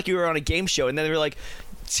Yeah. kind of like you were on a game show, and then they were like,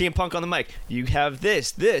 CM Punk on the mic, you have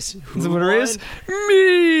this. Who The winner won? is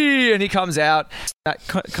me, and he comes out,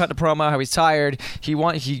 cut the promo how he's tired.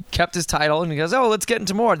 He kept his title, and he goes, "Oh, let's get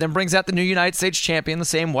into more." Then brings out the new United States champion the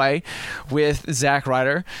same way with Zack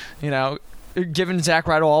Ryder, giving Zack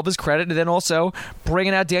Ryder all of his credit, and then also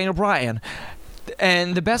bringing out Daniel Bryan.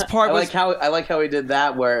 And the best part was I like how he did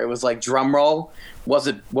that, where it was like drum roll. Was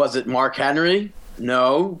it Mark Henry?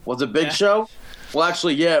 No. Was it Big Show? Well,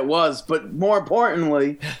 actually, yeah, it was. But more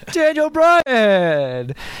importantly, Daniel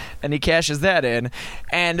Bryan, and he cashes that in.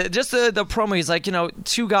 And just the promo, he's like,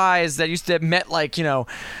 two guys that met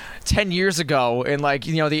 10 years ago in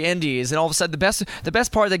the indies, and all of a sudden the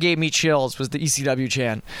best part that gave me chills was the ECW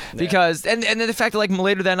chant, because and then the fact that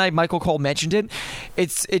later that night Michael Cole mentioned it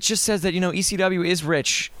just says that ECW is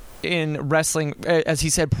rich in wrestling, as he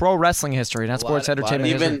said, pro wrestling history, not sports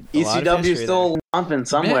entertainment even history. ECW still pumping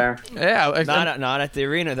somewhere. Yeah, Not at the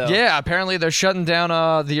arena though. yeah, apparently they're shutting down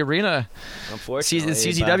the arena. Unfortunately,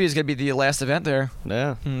 CCW is going to be the last event there.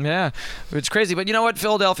 Yeah, Yeah, it's crazy. But you know what?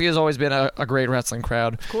 Philadelphia has always been a great wrestling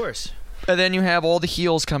crowd. of course. And then you have all the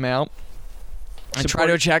heels come out and try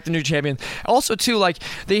to attract the new champion. Also, too,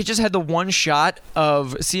 they just had the one shot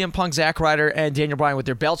of CM Punk, Zack Ryder, and Daniel Bryan with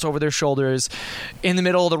their belts over their shoulders in the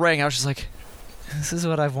middle of the ring. I was just like, this is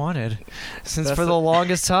what I've wanted for the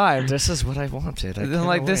longest time. This is what I wanted. And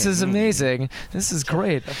then, this is amazing. This is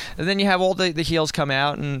great. And then you have all the heels come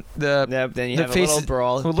out, and then you have a little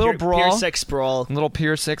brawl. Pier 6 brawl. Little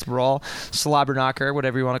Pier 6 brawl, slobber knocker,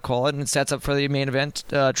 whatever you want to call it, and it sets up for the main event,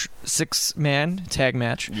 6-man tag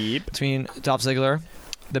match between Dolph Ziggler,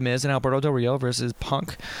 The Miz, and Alberto Del Rio versus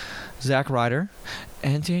Punk, Zack Ryder,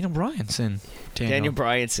 and Daniel Bryanson. Daniel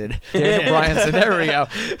Bryanson. Daniel Bryanson. There we go.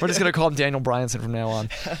 We're just going to call him Daniel Bryanson from now on.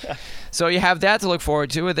 So you have that to look forward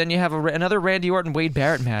to, and then you have another Randy Orton Wade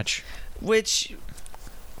Barrett match, which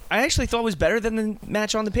I actually thought was better than the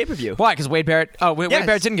match on the pay-per-view. Why? Because Wade Barrett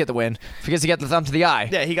Barrett didn't get the win because he got the thumb to the eye.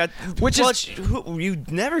 Yeah, he got... you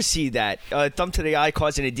never see that. Thumb to the eye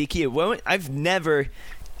causing a DQ. I've never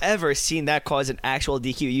ever seen that cause an actual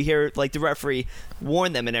DQ. You hear the referee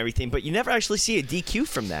warn them and everything, but you never actually see a DQ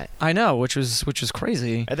from that. I know, which was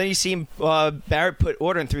crazy. And then you see Barrett put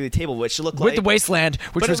Orton through the table, which looked with the wasteland,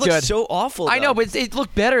 which was good. But it looked good. so awful. I know, but it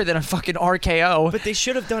looked better than a fucking RKO. But they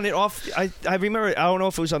should have done it off. I remember. I don't know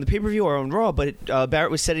if it was on the pay-per-view or on Raw, but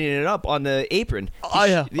Barrett was setting it up on the apron.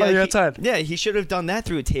 Yeah, he should have done that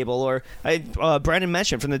through a table, or Brandon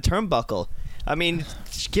mentioned from the turnbuckle. I mean,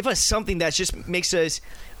 give us something that just makes us.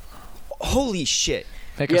 Holy shit!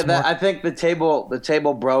 I think the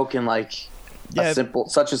table broke in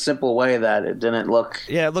such a simple way that it didn't look.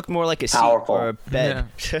 Yeah, it looked more like a powerful seat or a bed.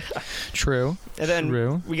 Yeah. True. And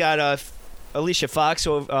then we got Alicia Fox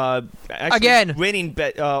again winning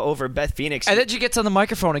over Beth Phoenix. And then she gets on the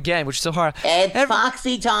microphone again, which is so hard. It's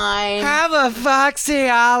Foxy time. Have a Foxy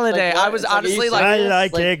holiday. I was honestly I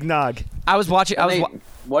like eggnog. I was watching.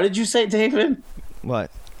 What did you say, David?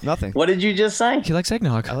 What? Nothing. What did you just say? He likes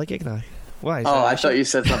eggnog. I like eggnog. Why? I thought you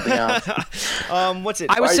said something else. What's it?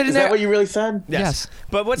 I was sitting there. Is that what you really said? Yes.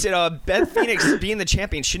 But what's it? Beth Phoenix being the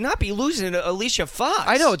champion should not be losing to Alicia Fox.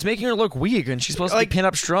 I know, it's making her look weak, and she's supposed to be pinned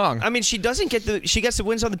up strong. I mean, she doesn't get she gets the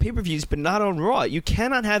wins on the pay-per-views, but not on Raw. You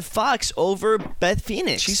cannot have Fox over Beth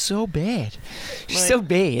Phoenix. She's so bad. She's so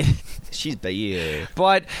bad. She's bad.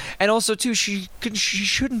 But and also too, she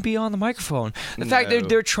shouldn't be on the microphone. The fact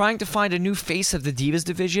they're trying to find a new face of the Divas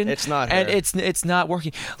division. It's not her. And it's not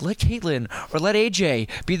working. Let Caitlyn or let AJ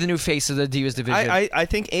be the new face of the Divas division. I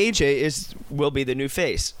think AJ will be the new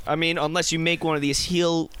face. I mean, unless you make one of these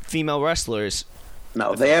heel female wrestlers.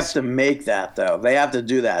 No, they have to make that though. They have to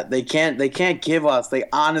do that. They can't give us. They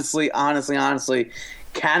honestly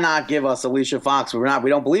cannot give us Alicia Fox. We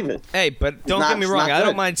don't believe it. Hey, but don't get me wrong. I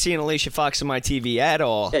don't mind seeing Alicia Fox on my TV at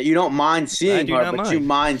all. Yeah, you don't mind seeing her, but you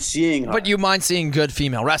mind seeing her. But you mind seeing good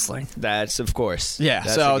female wrestling. That's of course. Yeah,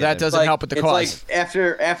 so that doesn't help with the cause. It's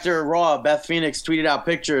like after Raw, Beth Phoenix tweeted out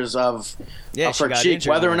pictures of her cheek.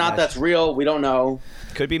 Whether or not that's real, we don't know.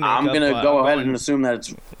 Could be makeup. I'm going to go ahead and assume that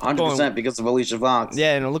it's 100% because of Alicia Fox.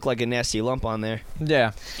 Yeah, and it looked like a nasty lump on there.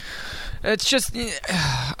 Yeah. It's just...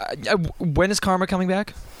 when is Karma coming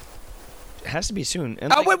back? It has to be soon.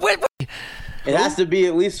 And wait. It has to be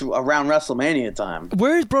at least around WrestleMania time.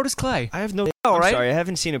 Where is Brodus Clay? I have no... I'm sorry, I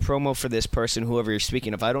haven't seen a promo for this person, whoever you're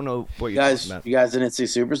speaking of. I don't know what you're talking about. You guys didn't see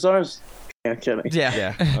Superstars? I'm kidding.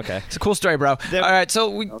 Yeah. Okay. It's a cool story, bro. Then- All right, so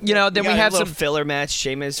then we got have a little some filler match.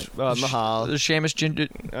 Sheamus, Mahal. Sheamus.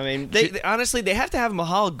 I mean, they honestly they have to have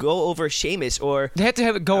Mahal go over Sheamus, or They had to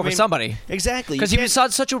have it go over somebody. Exactly, Because he was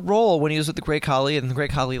such a role when he was with the Great Khali, and the Great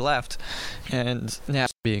Khali left, and now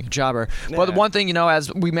being a jobber. Well, the one thing,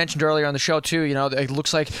 as we mentioned earlier on the show too, it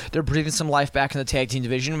looks like they're breathing some life back in the tag team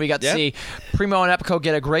division. We got to see Primo and Epico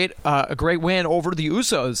get a great win over the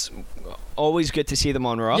Usos. Always good to see them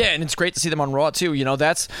on Raw. Yeah, and it's great to see them on Raw too.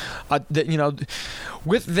 That's,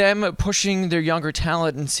 with them pushing their younger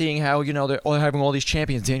talent and seeing how they're having all these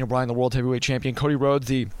champions: Daniel Bryan, the World Heavyweight Champion; Cody Rhodes,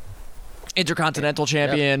 the Intercontinental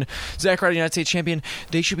Champion; Zack Ryder, United States Champion.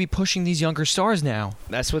 They should be pushing these younger stars now.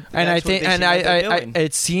 That's what. And that's I think, what they seem like they're doing.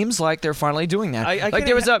 it seems like they're finally doing that.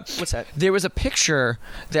 What's that? There was a picture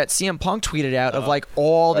that CM Punk tweeted out of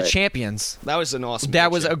all the champions. That was an awesome.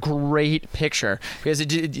 That was picture. a great picture because you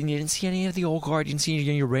didn't see any of the old guard. You didn't see any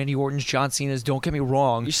of your Randy Orton's, John Cena's. Don't get me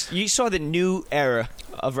wrong. You saw the new era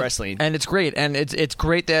of wrestling, and it's great. And it's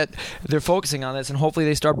great that they're focusing on this, and hopefully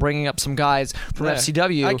they start bringing up some guys from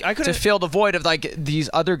FCW to fill the void of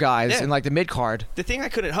these other guys in the mid card. The thing I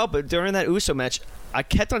couldn't help but during that Uso match, I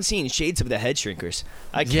kept on seeing shades of the head shrinkers.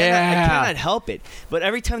 I cannot help it. But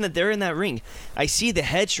every time that they're in that ring, I see the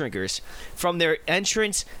head shrinkers. From their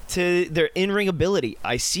entrance to their in-ring ability,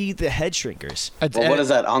 I see the head shrinkers. Well, what is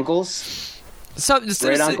that, uncles?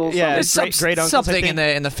 Great uncles? Yeah, great uncles. Something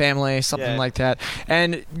in the family, something like that.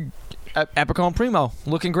 And Epico and Primo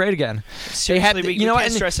looking great again. Seriously, we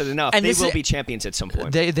can't stress it enough. They will be champions at some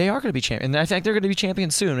point. They are going to be champions. And I think they're going to be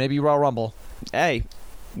champions soon. Maybe Royal Rumble. Hey,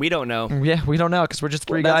 we don't know. Yeah, we don't know because we're just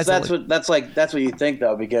three guys. That's what you think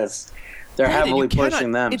though, because they're heavily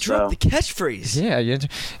pushing them. Interrupt the catchphrase.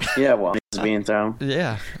 Yeah, well, it's being thrown.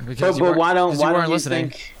 Yeah, but why don't you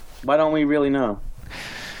think? Why don't we really know?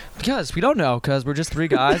 Because we don't know. Because we're just three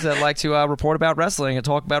guys that like to report about wrestling and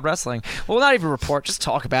talk about wrestling. Well, not even report, just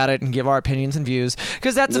talk about it and give our opinions and views.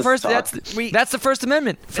 Because that's the first. That's the First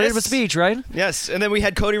Amendment, freedom of speech, right? Yes, and then we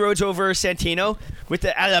had Cody Rhodes over Santino with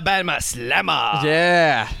the Alabama Slammer.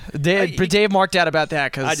 Yeah, Dave marked out about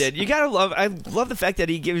that because I did. You gotta love. I love the fact that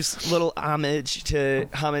he gives little homage to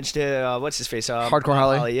what's his face? Hardcore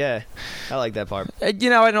Holly. Yeah, I like that part.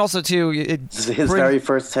 And also too, his very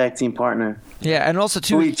first tag team partner. Yeah, and also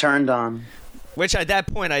too, who he turned on. Which at that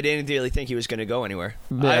point I didn't really think he was going to go anywhere.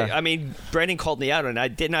 Yeah. I mean, Brandon called me out, and I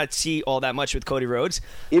did not see all that much with Cody Rhodes.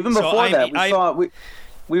 Even before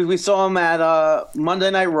we saw him at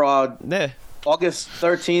Monday Night Raw. Yeah. August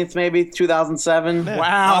 13th, maybe 2007.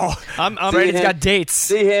 Wow, Brandon's got dates.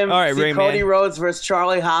 See him. All right, see Cody Rhodes versus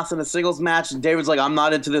Charlie Haas in a singles match, and David's like, "I'm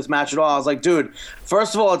not into this match at all." I was like, "Dude,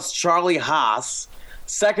 first of all, it's Charlie Haas.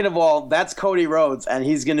 Second of all, that's Cody Rhodes, and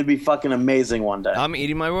he's going to be fucking amazing one day." I'm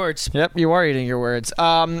eating my words. Yep, you are eating your words.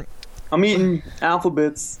 I'm eating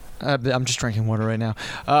alphabets. I'm just drinking water right now.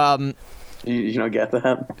 You don't get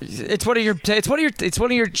that? It's one of your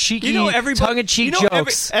cheeky, tongue-in-cheek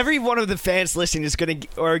jokes. Every one of the fans listening is gonna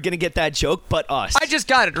get that joke, but us. I just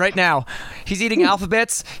got it right now. He's eating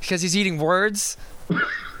alphabets because he's eating words.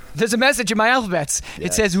 There's a message in my alphabets. Yes.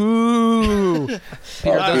 It says, "Ooh." Peter,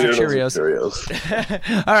 those are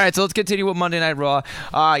Cheerios. All right, so let's continue with Monday Night Raw.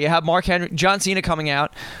 You have John Cena coming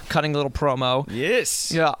out, cutting a little promo.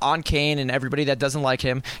 Yes. On Kane and everybody that doesn't like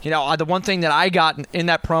him. The one thing that I got in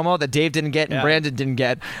that promo that Dave didn't get and Brandon didn't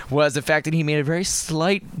get was the fact that he made a very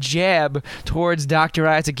slight jab towards Dr.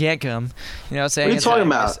 Isaac Yankem. Saying, what are you talking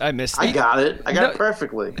about? I missed it. I got it. I got it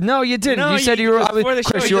perfectly. No, you didn't. No, you said you were.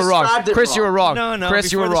 Chris, you were wrong. Chris, you were wrong. No,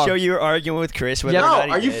 Chris, you were wrong. Show you were arguing with Chris. No,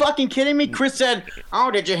 are you fucking kidding me? Chris said, "Oh,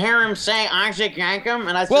 did you hear him say Isaac Yankem?"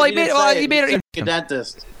 And I said, he made it a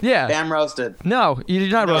dentist. Yeah, damn roasted. No, you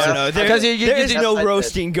did not roast. No, there is no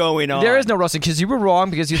roasting going on. There is no roasting because you were wrong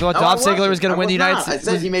because you thought Dolph Ziggler was going to win the United States.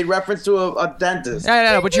 I said he made reference to a dentist.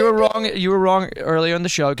 No, but you were wrong. You were wrong earlier in the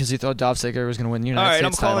show because you thought Dolph Ziggler was going to win the United States. All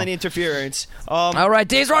right, I'm calling interference. All right,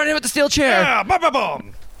 Dave's running in with the steel chair. Yeah,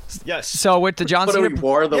 boom. Yes. So with the John Cena,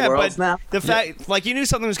 War of the Worlds now. The fact, you knew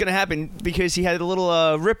something was going to happen because he had a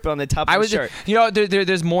little rip on the top of his shirt.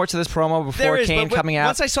 There's more to this promo before Kane coming out.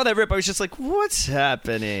 Once I saw that rip, I was just like, "What's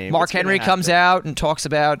happening?" Mark Henry comes out and talks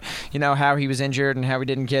about how he was injured and how he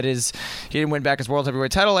didn't win back his World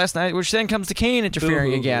Heavyweight title last night, which then comes to Kane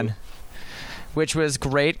interfering again. Which was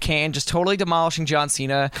great. Kane just totally demolishing John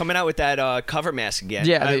Cena. Coming out with that cover mask again.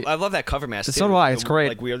 Yeah. I love that cover mask, So do I. It's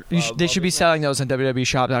great. They should be selling those on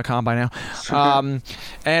WWEshop.com by now.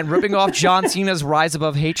 And ripping off John Cena's Rise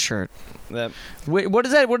Above Hate shirt. Yep. Wait, what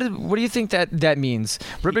is that? What do you think that means?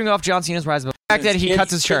 Ripping off John Cena's Rise Above fact that he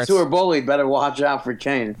cuts his shirts. Kids who are bullied better watch out for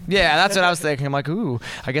Kane. Yeah, that's what I was thinking. I'm like, ooh,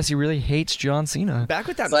 I guess he really hates John Cena. Back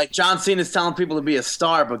with that. It's like John Cena's telling people to be a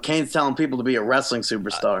star, but Kane's telling people to be a wrestling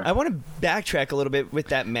superstar. I want to backtrack a little bit with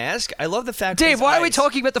that mask. I love the fact. Dave, his why are we eyes-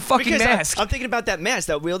 talking about the fucking because mask? I'm thinking about that mask,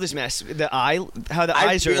 that wielder's mask. The eye, how the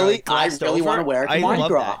eyes are like I glassed really over. want to wear it to I Mardi love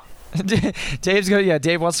Gras. Dave's going. Yeah,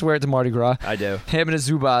 Dave wants to wear it to Mardi Gras. I do. Him and his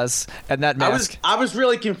Zubaz and that mask. I was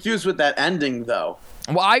really confused with that ending though.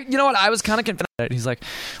 Well, you know what? I was kind of confused. He's like,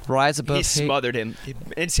 rise above He hate. smothered him.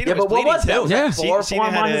 And Cena Yeah, was but what bleeding was that? too. Was Yeah. that chloroform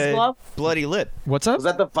Cena had on his a glove? bloody lip. What's up? Was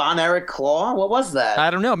that the Von Erich claw? What was that? I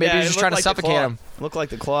don't know. Maybe Yeah, he was it just trying to looked like the suffocate claw. him. Looked like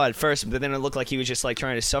the claw at first, but then it looked like he was just like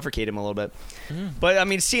trying to suffocate him a little bit. Mm. But I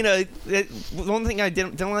mean, Cena. One thing I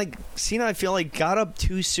didn't like, Cena. I feel like got up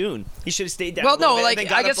too soon. He should have stayed down. Well, a little no, bit like and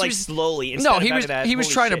then got I guess up, like, he was slowly. No, instead he of was having that, he was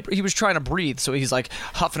holy trying shit. to he was trying to breathe, so he's like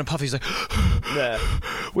huffing and puffing. He's like, Yeah.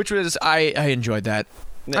 which was I enjoyed that.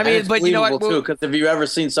 I And mean, it's but you know what? believable, too, because if you've ever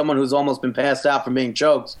seen someone who's almost been passed out from being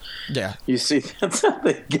choked, Yeah, you see that's how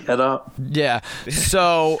they get up. yeah.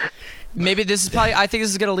 So maybe this is probably. I think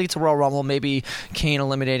this is going to lead to Royal Rumble. Maybe Kane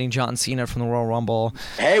eliminating John Cena from the Royal Rumble.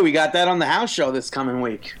 Hey, we got that on the house show this coming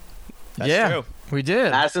week. That's yeah, true. we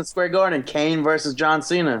did. Madison Square Garden, Kane versus John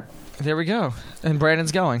Cena. There we go. And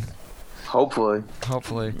Brandon's going. Hopefully.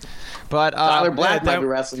 But Tyler Black yeah, might be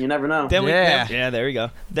wrestling. You never know. Then Yeah. yeah, there we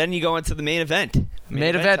go. Then you go into the main event.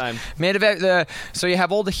 main event. time. Main event. So you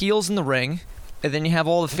have all the heels in the ring, and then you have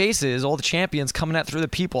all the faces, all the champions coming out through the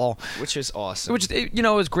people. Which is awesome. Which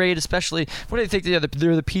is great, especially what do you think?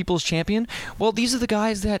 They're the people's champion. Well, these are the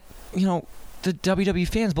guys that the WWE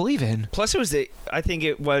fans believe in. Plus, it was I think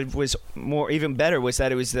it was more even better was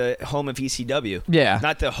that it was the home of ECW. Yeah.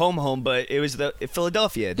 Not the home, but it was the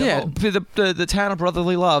Philadelphia. The Yeah, home. the town of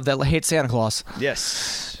brotherly love that hates Santa Claus.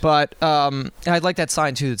 Yes. But I like that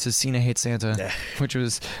sign too. It says Cena hates Santa, Yeah. which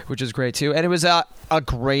was great too. And it was a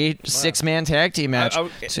great 6-man tag team match.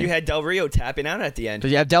 You had Del Rio tapping out at the end.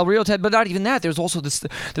 But you have Del Rio, Ted, but not even that. There's also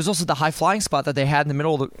the high flying spot that they had in the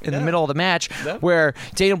middle of the match, Yeah. where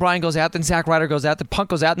Daniel Bryan goes out, then Zack Ryder goes out, then Punk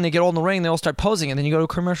goes out, and they get all in the ring, and they all start posing, and then you go to a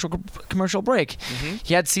commercial break. Mm-hmm.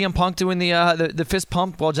 You had CM Punk doing the fist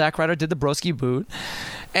pump while Zack Ryder did the broski boot.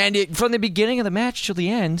 And from the beginning of the match till the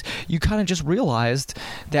end, you kind of just realized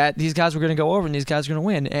that these guys were going to go over and these guys were going to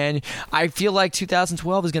win. And I feel like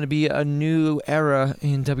 2012 is going to be a new era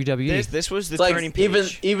in WWE. This was the It's turning like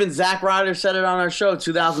page. even Zack Ryder said it on our show,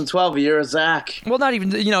 2012, a year of Zack. Well, not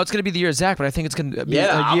even, it's going to be the year of Zack, but I think it's going to be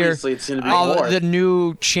Yeah, a year obviously it's going to be of more. the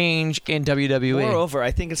new change in WWE. Moreover,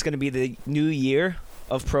 I think it's going to be the new year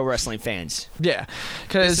of pro wrestling fans. Yeah,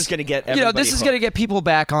 because This is going to get everybody this is hooked. going to get people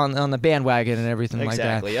back on the bandwagon and everything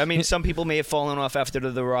Exactly. like that. I mean, some people may have fallen off after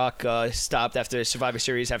The Rock stopped after Survivor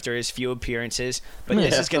Series after his few appearances, but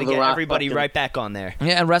this Yeah, is going The to get Rock everybody fucking- right back on there.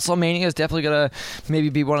 Yeah, and WrestleMania is definitely going to maybe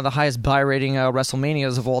be one of the highest buy rating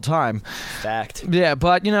WrestleManias of all time. Fact. Yeah,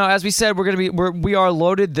 but as we said, we are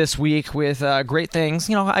loaded this week with great things.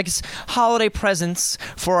 I guess holiday presents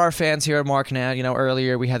for our fans here at Markin Out.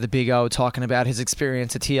 Earlier we had the Big O talking about his experience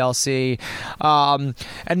at TLC,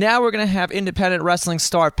 and now we're gonna have independent wrestling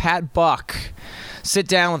star Pat Buck sit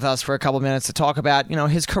down with us for a couple minutes to talk about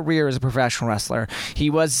his career as a professional wrestler.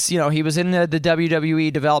 He was in the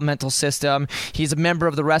WWE developmental system. He's a member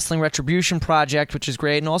of the Wrestling Retribution Project, which is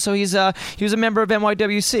great, and also he was a member of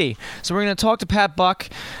NYWC. So we're going to talk to Pat Buck,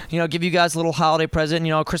 give you guys a little holiday present,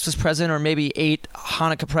 a Christmas present, or maybe 8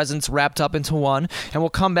 Hanukkah presents wrapped up into one. And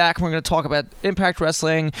we'll come back and we're going to talk about Impact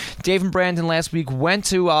Wrestling. Dave and Brandon last week went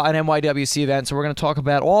to an NYWC event, so we're going to talk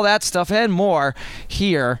about all that stuff and more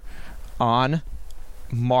here on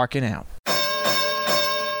Markin Out.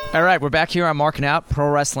 All right, we're back here on Markin Out, pro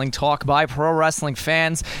wrestling talk by pro wrestling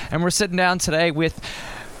fans, and we're sitting down today with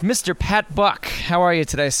Mr. Pat Buck. How are you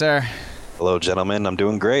today, sir? Hello, gentlemen. I'm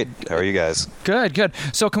doing great. How are you guys? Good.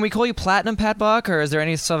 So can we call you Platinum Pat Buck, or is there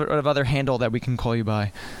any sort of other handle that we can call you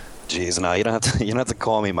by? Jeez, no, you don't have to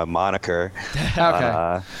call me my moniker.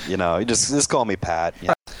 Okay. You just call me Pat.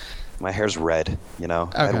 Yeah. My hair's red. I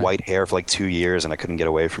Okay. had white hair for like 2 years and I couldn't get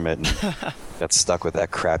away from it. And got stuck with that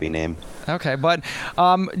crappy name. Okay, but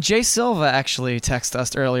Jay Silva actually texted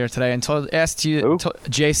us earlier today and asked you.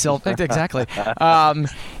 Jay Silva, exactly.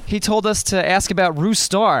 He told us to ask about Rue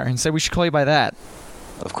Star and said we should call you by that.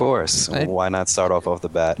 Of course. Why not start off the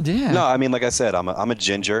bat? Yeah. No, I mean, like I said, I'm a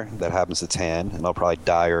ginger that happens to tan, and I'll probably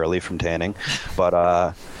die early from tanning.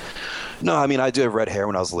 But no, I mean, I do have red hair.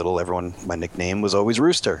 When I was little, my nickname was always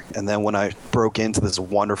Rooster. And then when I broke into this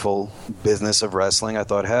wonderful business of wrestling, I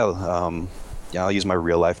thought, hell, I'll use my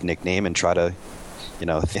real life nickname and try to,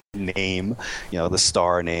 name, the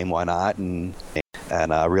star name. Why not? And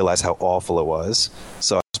realize how awful it was.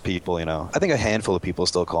 So I was most people, I think a handful of people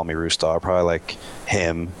still call me Roostar. Probably like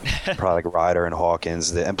him, probably like Ryder and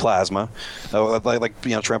Hawkins and Plasma. Like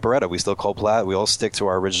Trent Beretta, we still call we all stick to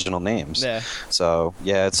our original names. Yeah. So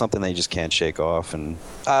yeah, it's something that you just can't shake off, and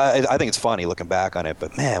I think it's funny looking back on it.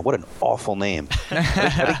 But man, what an awful name! I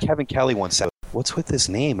think Kevin Kelly once said, "What's with this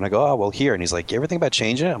name?" And I go, "Oh, well, here." And he's like, "You ever think about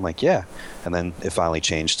changing it?" I'm like, "Yeah." And then it finally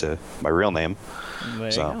changed to my real name. There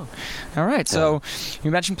you go. All right, so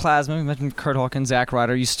you mentioned Plasma, you mentioned Kurt Hawkins, Zack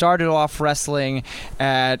Ryder. You started off wrestling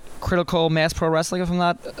at Critical Mass Pro Wrestling, if I'm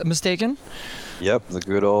not mistaken. Yep, the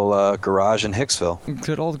good old garage in Hicksville.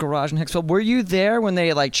 Good old garage in Hicksville. Were you there when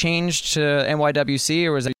they changed to NYWC,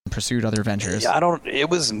 or was it pursued other ventures? Yeah, it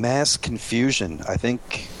was mass confusion. I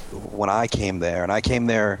think when I came there, and I came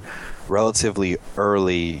there relatively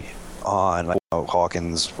early on,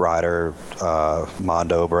 Hawkins, Ryder,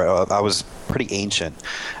 Mondo, I was pretty ancient,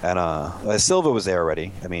 and Silva was there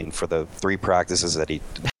already. I mean, for the 3 practices that he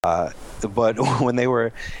but when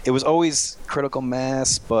it was always Critical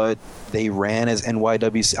Mass, but they ran as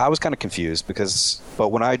NYWC. I was kind of confused but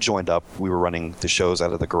when I joined up, we were running the shows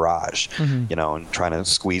out of the garage, and trying to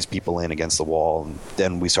squeeze people in against the wall. And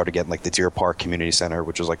then we started getting the Deer Park Community Center,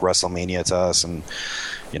 which was like WrestleMania to us, and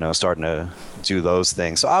starting to do those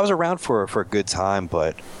things. So I was around for a good time,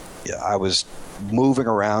 but I was moving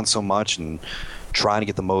around so much and trying to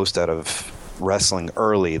get the most out of wrestling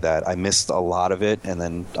early that I missed a lot of it, and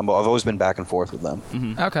then I've always been back and forth with them.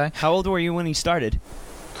 Mm-hmm. Okay. How old were you when you started?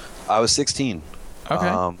 I was 16. Okay.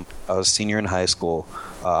 I was senior in high school,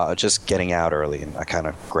 just getting out early, and I kind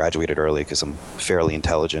of graduated early because I'm fairly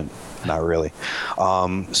intelligent. Not really.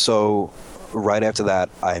 So right after that,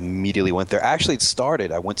 I immediately went there. Actually, it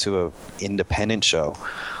started. I went to an independent show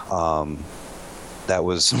that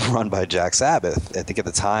was run by Jack Sabbath. I think at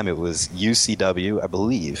the time it was UCW, I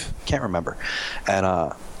believe. Can't remember. And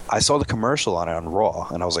I saw the commercial on it on Raw,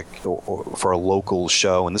 and I was like, for a local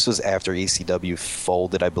show. And this was after ECW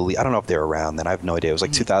folded, I believe. I don't know if they were around then. I have no idea. It was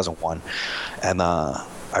like 2001. And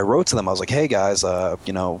I wrote to them. I was like, hey, guys,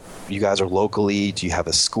 you guys are locally. Do you have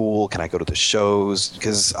a school? Can I go to the shows?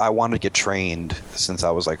 Because I wanted to get trained since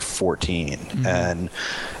I was like 14. Mm-hmm. And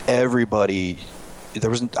everybody... I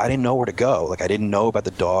didn't know where to go. I didn't know about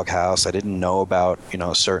the Doghouse. I didn't know about,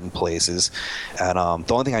 certain places. And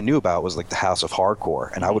the only thing I knew about was the House of Hardcore.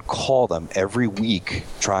 And I would call them every week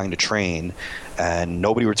trying to train, and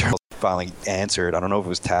nobody returned. Finally answered. I don't know if it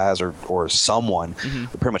was Taz or someone. Mm-hmm.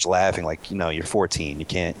 Pretty much laughing you're 14. You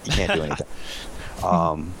can't do anything.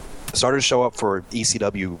 Started to show up for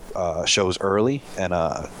ECW shows early and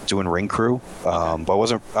doing ring crew, but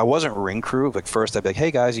I wasn't ring crew. First I'd be like, hey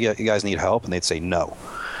guys, you guys need help, and they'd say no.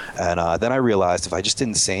 And then I realized if I just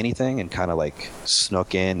didn't say anything and kind of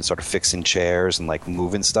snuck in and started fixing chairs and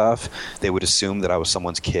moving stuff, they would assume that I was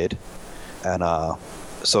someone's kid. And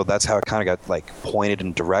so that's how it kind of got pointed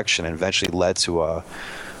in direction, and eventually led to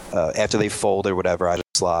after they folded or whatever, I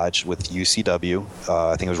just lodged with UCW.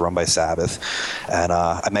 I think it was run by Sabbath. And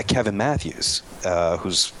I met Kevin Matthews,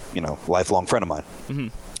 who's, lifelong friend of mine. Mm-hmm.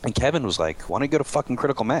 And Kevin was like, why don't you go to fucking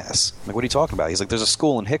Critical Mass? I'm like, what are you talking about? He's like, there's a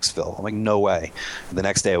school in Hicksville. I'm like, no way. And the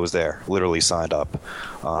next day I was there, literally signed up.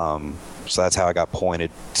 So that's how I got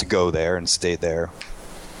pointed to go there, and stayed there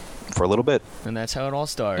for a little bit. And that's how it all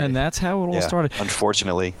started.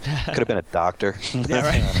 Unfortunately. Could have been a doctor. Yeah,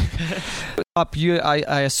 right.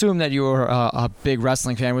 I assume that you were a big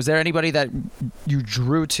wrestling fan. Was there anybody that you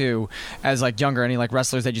drew to as younger, any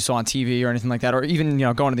wrestlers that you saw on TV or anything like that, or even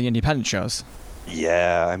going to the independent shows?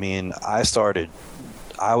 Yeah, I mean, I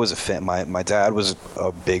was a fan. My dad was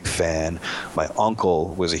a big fan. My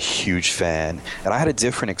uncle was a huge fan. And I had a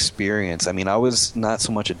different experience. I mean, I was not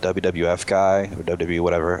so much a WWF guy or WWE,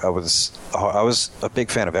 whatever. I was a big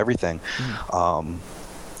fan of everything. Mm.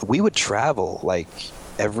 We would travel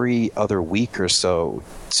every other week or so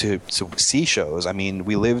to see shows. I mean,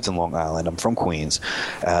 we lived in Long Island. I'm from Queens.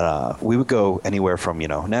 And we would go anywhere from,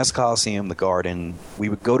 Nats Coliseum, the Garden. We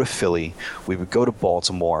would go to Philly. We would go to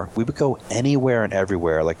Baltimore. We would go anywhere and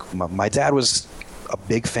everywhere. My dad was a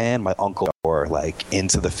big fan. My uncle, or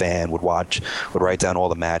into the fan, would write down all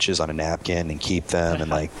the matches on a napkin and keep them.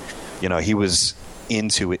 And he was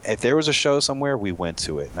into it. If there was a show somewhere, we went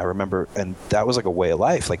to it. And I remember, and that was a way of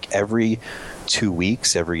life. Every 2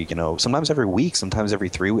 weeks, sometimes every week, sometimes every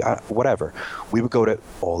 3 weeks, whatever, we would go to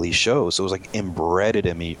all these shows. So it was embedded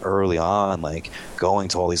in me early on, going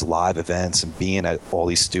to all these live events and being at all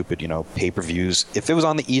these stupid, pay-per-views. If it was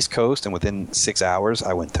on the East Coast and within 6 hours,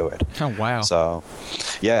 I went to it. Oh, wow. So,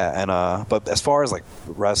 yeah. And, but as far as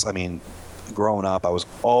growing up, I was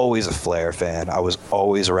always a Flair fan. I was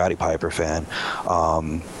always a Rowdy Piper fan.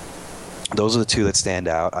 Those are the two that stand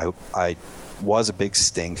out. I was a big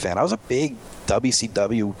Sting fan. I was a big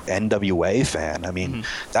WCW NWA fan. I mean,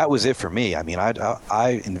 that was it for me. I mean,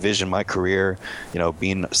 I envisioned my career,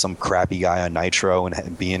 being some crappy guy on Nitro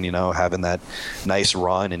and being, having that nice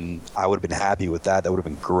run, and I would have been happy with that. That would have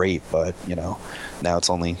been great, but now it's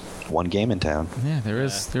only one game in town. Yeah, there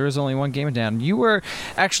is only one game in town. You were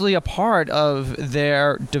actually a part of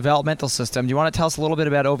their developmental system. Do you want to tell us a little bit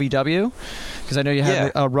about OVW? Because I know you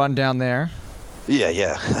had a run down there.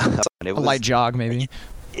 Yeah. A light jog, maybe.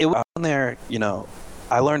 It was on there,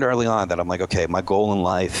 I learned early on that I'm like, okay, my goal in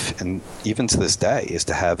life, and even to this day, is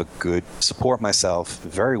to have a good, support myself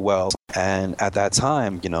very well. And at that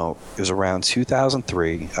time, it was around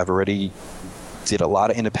 2003. I've already did a lot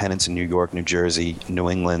of independents in New York, New Jersey, New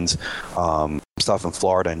England, stuff in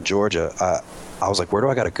Florida and Georgia. I was like, where do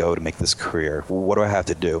I got to go to make this career? What do I have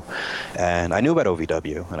to do? And I knew about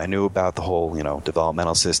OVW, and I knew about the whole,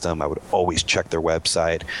 developmental system. I would always check their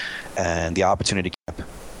website, and the opportunity camp.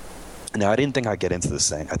 Now, I didn't think I'd get into this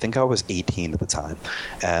thing. I think I was 18 at the time,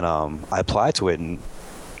 and I applied to it, and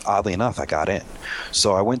oddly enough, I got in.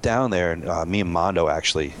 So I went down there, and me and Mondo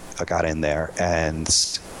actually got in there, and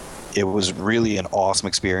it was really an awesome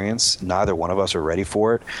experience. Neither one of us were ready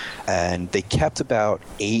for it, and they kept about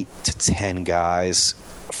 8 to 10 guys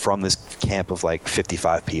from this camp of like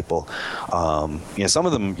 55 people. Some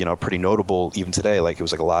of them, pretty notable even today. Like it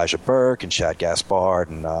was like Elijah Burke and Chad Gaspard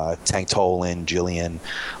and Tank Tolan, Jillian.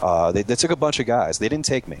 They took a bunch of guys. They didn't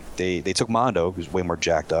take me. They took Mondo, who's way more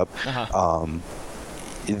jacked up.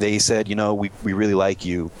 They said, we really like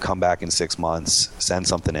you. Come back in 6 months. Send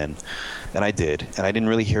something in. And I did. And I didn't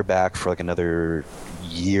really hear back for like another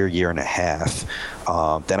year and a half.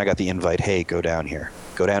 Then I got the invite, hey, go down here.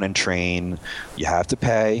 Go down and train. You have to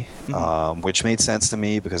pay, which made sense to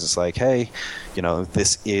me because it's like, hey,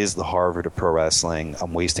 this is the Harvard of pro wrestling.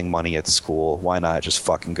 I'm wasting money at school. Why not just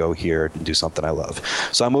fucking go here and do something I love?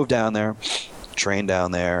 So I moved down there, trained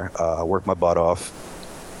down there, worked my butt off.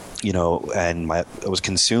 And I was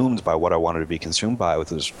consumed by what I wanted to be consumed by,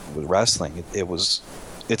 with wrestling.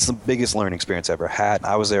 It's the biggest learning experience I ever had.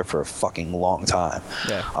 I was there for a fucking long time.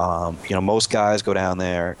 Yeah. Most guys go down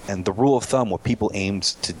there, and the rule of thumb, what people aimed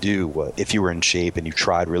to do, if you were in shape and you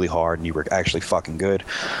tried really hard and you were actually fucking good,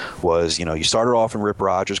 was, you started off in Rip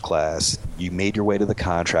Rogers' class, you made your way to the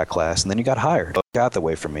contract class, and then you got hired. It got that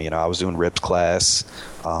way for me. I was doing Rip's class.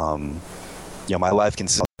 My life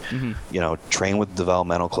consisted train with the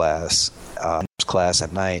developmental class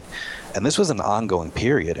at night. And this was an ongoing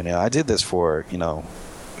period. And I did this for,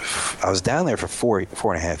 I was down there for four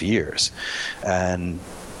and a half years. And,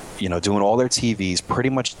 doing all their TVs, pretty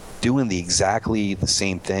much doing exactly the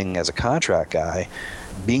same thing as a contract guy,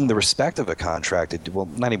 being the respect of a contracted, well,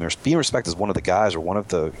 not even being respected as one of the guys or one of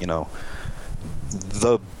the,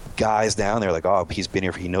 the guys down there, like, oh, he's been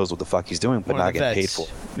here, he knows what the fuck he's doing, but not getting paid for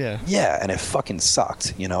it. Yeah, and it fucking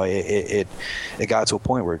sucked. It got to a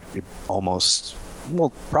point where it almost,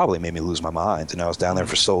 probably made me lose my mind. And I was down there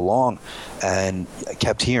for so long, and I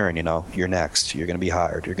kept hearing, you're next, you're going to be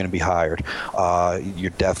hired, you're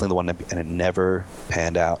definitely the one, and it never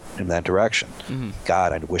panned out in that direction.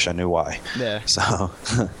 God, I wish I knew why. Yeah. So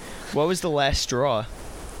what was the last straw?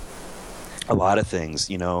 A lot of things.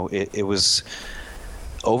 It was,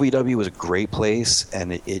 OVW was a great place,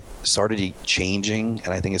 and it started changing,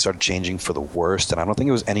 and I think it started changing for the worst. And I don't think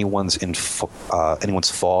it was anyone's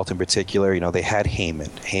fault in particular. They had Heyman.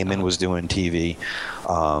 Heyman was doing TV,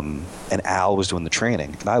 and Al was doing the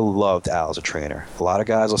training. And I loved Al as a trainer. A lot of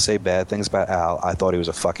guys will say bad things about Al. I thought he was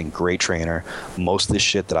a fucking great trainer. Most of the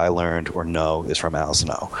shit that I learned or know is from Al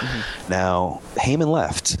Snow. Now, Heyman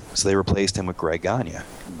left, so they replaced him with Greg Gagne.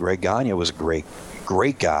 Greg Gagne was a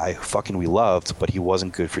great guy, fucking we loved, but he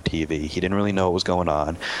wasn't good for TV. He didn't really know what was going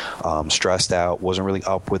on, stressed out, wasn't really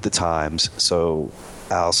up with the times, so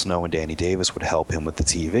Al Snow and Danny Davis would help him with the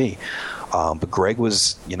TV. But Greg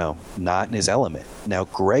was, not in his element. Now,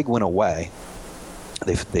 Greg went away.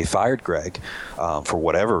 They fired Greg for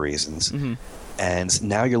whatever reasons, and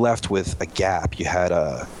now you're left with a gap. You had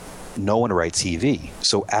no one to write TV.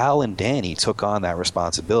 So Al and Danny took on that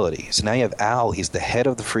responsibility. So now you have Al, he's the head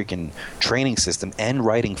of the freaking training system and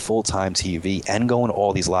writing full-time TV and going to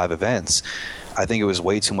all these live events. I think it was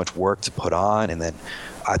way too much work to put on, and then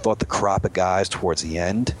I thought the crop of guys towards the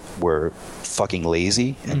end were fucking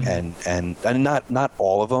lazy, and not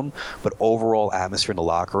all of them, but overall atmosphere in the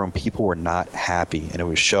locker room, people were not happy, and it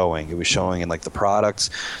was showing. It was showing in like the products,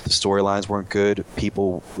 the storylines weren't good.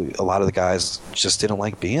 A lot of the guys just didn't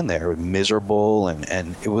like being there. It was miserable,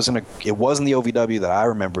 and it wasn't the OVW that I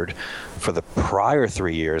remembered for the prior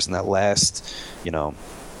 3 years, and that last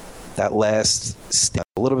stint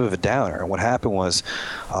a little bit of a downer. And what happened was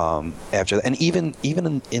after that, and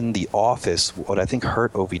even in the office, what I think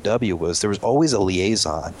hurt OVW was there was always a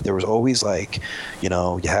liaison. There was always like, you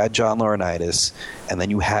had John Laurinaitis, and then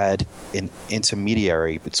you had an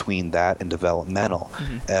intermediary between that and developmental.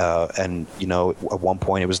 And at one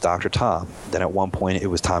point it was Dr. Tom. Then at one point it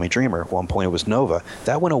was Tommy Dreamer. At one point it was Nova.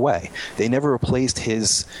 That went away. They never replaced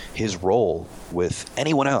his role with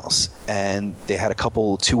anyone else, and they had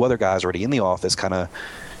two other guys already in the office kind of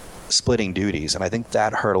splitting duties, and I think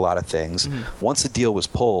that hurt a lot of things. Once the deal was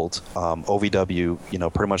pulled,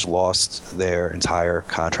 OVW pretty much lost their entire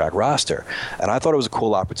contract roster, and I thought it was a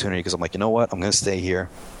cool opportunity because I'm like, you know what, I'm going to stay here.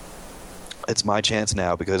 It's my chance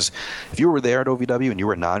now, because if you were there at OVW and you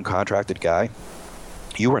were a non-contracted guy,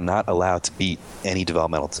 you were not allowed to beat any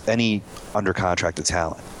under contracted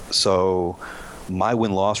talent. So my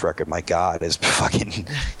win-loss record, my God, is fucking.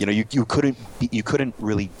 You couldn't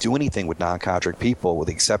really do anything with non-contract people, with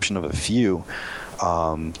the exception of a few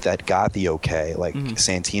that got the okay. Like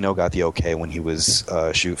Santino got the okay when he was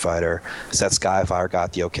a shoot fighter. Seth Skyfire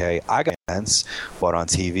got the okay. I got sense, but on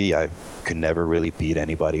TV I could never really beat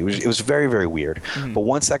anybody. It was very, very weird. But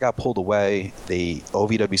once that got pulled away,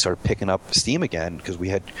 OVW started picking up steam again, because we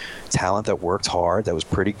had talent that worked hard, that was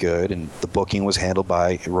pretty good, and the booking was handled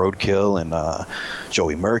by Roadkill and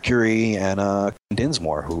Joey Mercury and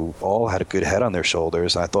Dinsmore, who all had a good head on their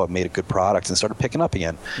shoulders, and I thought made a good product and started picking up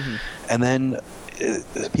again. And then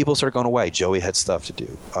people started going away. Joey had stuff to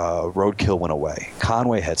do. Roadkill went away.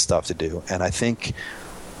 Conway had stuff to do, and I think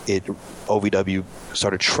OVW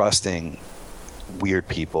started trusting weird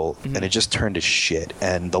people, and it just turned to shit.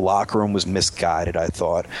 And the locker room was misguided, I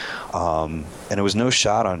thought. And it was no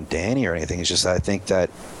shot on Danny or anything. It's just I think that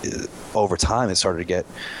over time it started to get,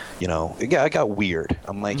 it got weird.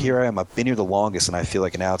 I'm like, here I am. I've been here the longest, and I feel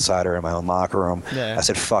like an outsider in my own locker room. Yeah. I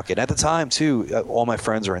said, fuck it. At the time, too, all my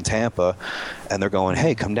friends are in Tampa, and they're going,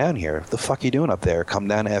 hey, come down here. What the fuck are you doing up there? Come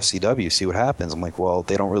down to FCW, see what happens. I'm like, well,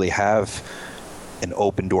 they don't really have an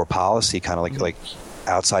open door policy, kind of like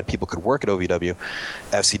outside people could work at OVW.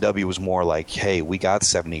 FCW was more like, hey, we got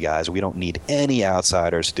 70 guys. We don't need any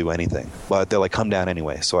outsiders to do anything. But they're like, come down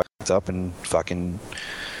anyway. So I went up and fucking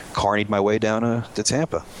carnied my way down to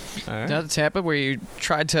Tampa. All right. Down to Tampa, where you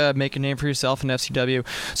tried to make a name for yourself in FCW.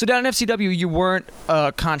 So down in FCW, you weren't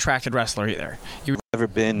a contracted wrestler either. You've never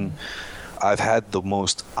been. I've had the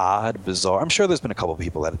most odd, bizarre. I'm sure there's been a couple of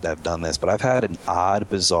people that have done this, but I've had an odd,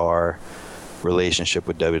 bizarre relationship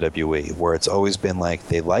with WWE, where it's always been like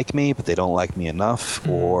they like me but they don't like me enough,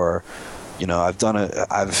 or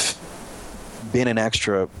I've been an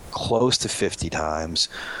extra close to 50 times.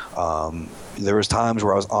 There was times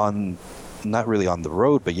where I was not really on the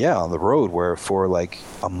road, but on the road, where for like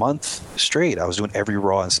a month straight I was doing every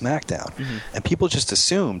Raw and SmackDown, and people just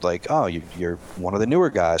assumed like, oh, you're one of the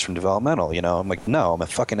newer guys from developmental. I'm like, no, I'm a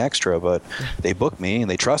fucking extra, but they booked me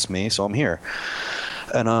and they trust me, so I'm here.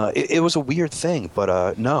 And it was a weird thing,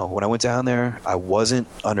 but no, when I went down there, I wasn't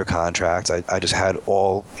under contract. I just had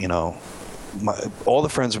all the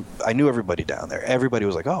friends. I knew everybody down there. Everybody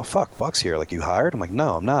was like, oh, fuck, Buck's here. Like, you hired? I'm like,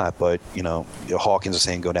 no, I'm not. But, Hawkins was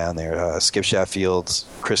saying go down there. Skip Sheffield,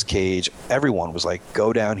 Chris Cage, everyone was like,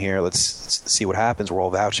 go down here. Let's see what happens. We're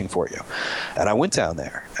all vouching for you. And I went down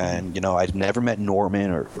there. And, I'd never met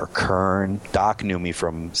Norman or Kern. Doc knew me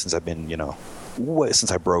since I've been,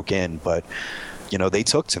 since I broke in. But they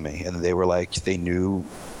took to me, and they were like, they knew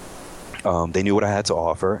what I had to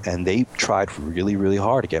offer, and they tried really, really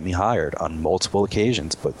hard to get me hired on multiple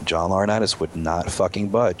occasions. But John Laurinaitis would not fucking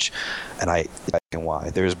budge, and I why.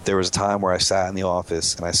 There was a time where I sat in the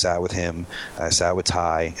office and I sat with him, and I sat with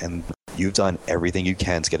Ty, and you've done everything you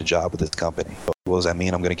can to get a job with this company. Well, does that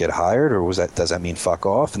mean I'm going to get hired, or does that mean fuck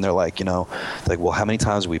off? And they're like, well, how many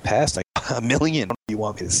times have we passed? Like, 1 million. What do you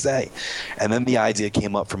want me to say? And then the idea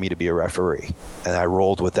came up for me to be a referee, and I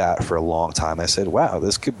rolled with that for a long time. I said, wow,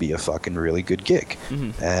 this could be a fucking really good gig.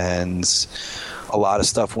 And a lot of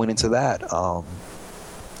stuff went into that.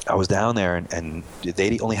 I was down there, and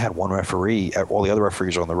they only had one referee. All the other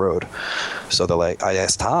referees are on the road. So they're like, I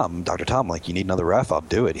asked Dr. Tom, like, you need another ref? I'll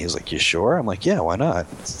do it. He's like, you sure? I'm like, yeah, why not?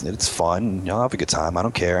 It's fun. I'll have a good time. I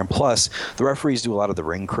don't care. And plus, the referees do a lot of the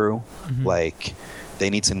ring crew. Like, they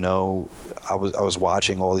need to know. I was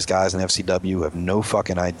watching all these guys in FCW who have no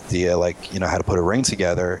fucking idea, how to put a ring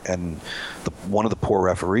together. And one of the poor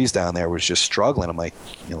referees down there was just struggling. I'm like,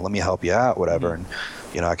 let me help you out, whatever. And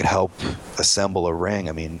I could help assemble a ring.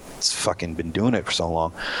 I mean, it's fucking been doing it for so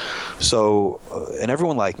long. So, and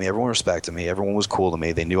everyone liked me. Everyone respected me. Everyone was cool to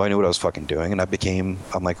me. They knew I knew what I was fucking doing. And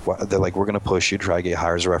I'm like, they're like, we're going to push you to try to get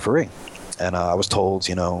hired as a referee. And I was told,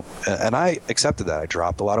 and I accepted that. I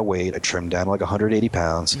dropped a lot of weight. I trimmed down like 180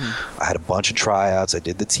 pounds. I had a bunch of tryouts. I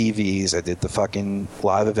did the TVs. I did the fucking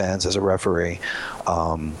live events as a referee.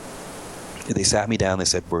 They sat me down. They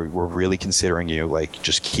said, we're really considering you. Like,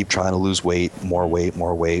 just keep trying to lose weight, more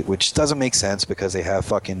weight, which doesn't make sense because they have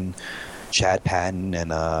fucking Chad Patton and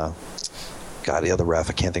God, the other ref.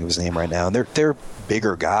 I can't think of his name right now. And they're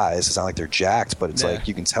bigger guys. It's not like they're jacked, but it's like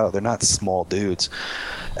you can tell they're not small dudes.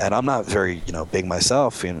 And I'm not very big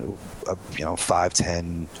myself.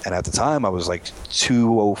 5'10", and at the time I was like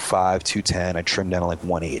 205, 210. I trimmed down to like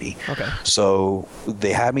 180. Okay. So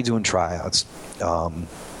they had me doing tryouts. And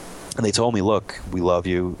they told me, look, we love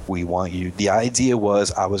you. We want you. The idea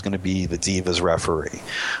was I was going to be the Divas referee,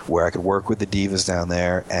 where I could work with the Divas down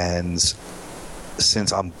there. And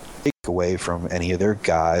since I'm big away from any of their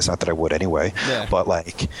guys, not that I would anyway, but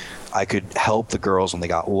like I could help the girls when they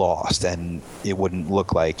got lost, and it wouldn't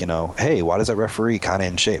look like, hey, why does that referee kind of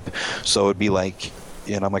in shape? So it'd be like,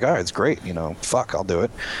 I'm like, all right, it's great. Fuck, I'll do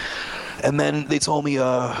it. And then they told me,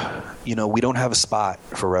 we don't have a spot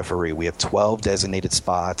for referee. We have 12 designated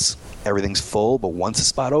spots. Everything's full, but once a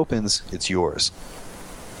spot opens, it's yours.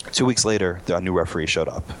 2 weeks later, a new referee showed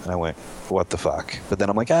up, and I went, what the fuck? But then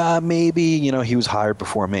I'm like, maybe, he was hired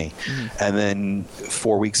before me. And then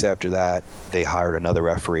 4 weeks after that, they hired another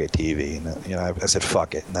referee at TV. And, I said,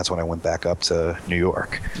 fuck it. And that's when I went back up to New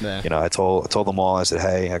York. Yeah. I told them all, I said,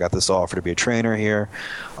 hey, I got this offer to be a trainer here.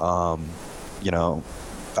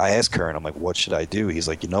 I asked Kern, I'm like, what should I do? He's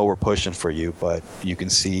like, we're pushing for you, but you can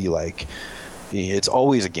see, like, it's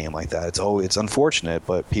always a game like that. It's unfortunate,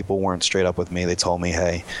 but people weren't straight up with me. They told me,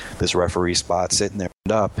 hey, this referee spot sitting there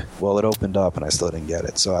opened up. Well, it opened up, and I still didn't get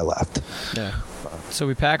it, so I left. Yeah. So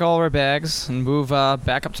we pack all our bags and move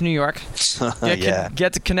back up to New York.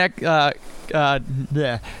 Get to connect.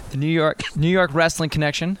 The New York Wrestling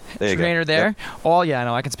Connection trainer there. Yep.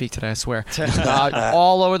 I can speak today, I swear.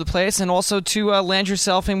 All over the place, and also to land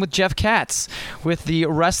yourself in with Jeff Katz with the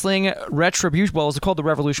Wrestling Retribution. Well, it was called the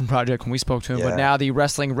Revolution Project when we spoke to him, but now the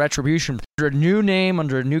Wrestling Retribution. Under a new name,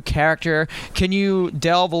 under a new character. Can you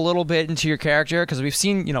delve a little bit into your character? Because we've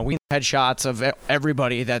seen, we headshots of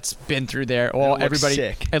everybody that's been through there. Everybody,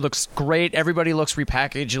 sick. It looks great. Everybody looks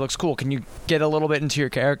repackaged. It looks cool. Can you get a little bit into your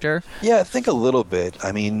character? Yeah, I think a little bit.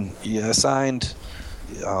 I mean, you signed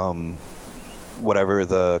whatever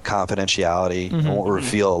the confidentiality. I won't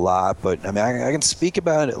reveal a lot, but I mean, I can speak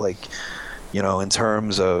about it like, in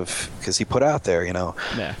terms of, because he put out there,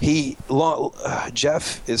 Jeff is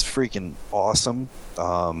freaking awesome.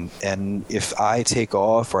 And if I take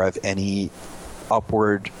off or have any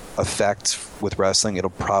upward effect with wrestling, it'll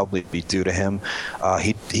probably be due to him.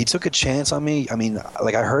 He took a chance on me. I mean,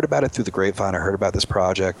 like, I heard about it through the grapevine. I heard about this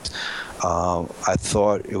project. I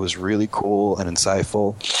thought it was really cool and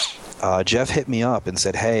insightful. Jeff hit me up and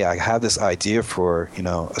said, hey, I have this idea for,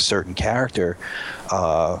 a certain character.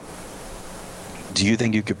 Do you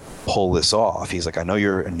think you could pull this off? He's like, I know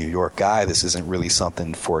you're a New York guy. This isn't really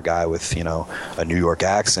something for a guy with, a New York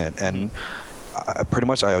accent. And I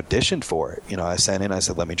auditioned for it. I sent in, I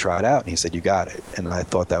said, let me try it out. And he said, you got it. And I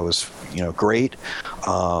thought that was, great.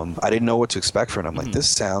 I didn't know what to expect from it. I'm like, this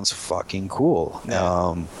sounds fucking cool.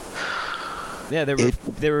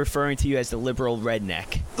 They were referring to you as the liberal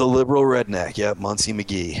redneck. The liberal redneck, yeah, Muncie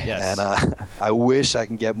McGee. Yes. And I wish I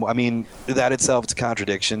can get more. I mean, that itself is a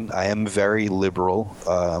contradiction. I am very liberal.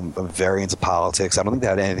 I'm very into politics. I don't think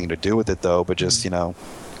that had anything to do with it, though, but just,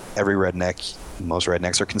 every redneck, most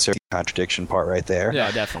rednecks are considered the contradiction part right there. Yeah,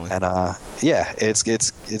 definitely. And,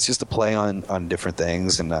 it's just a play on different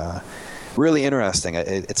things, and really interesting.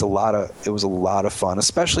 It was a lot of fun,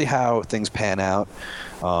 especially how things pan out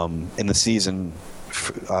in the season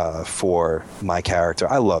for my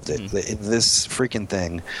character. I loved it. This freaking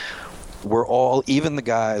thing, we're all, even the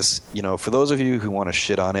guys, for those of you who want to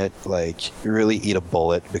shit on it, like, you really eat a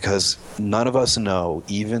bullet, because none of us know,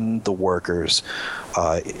 even the workers,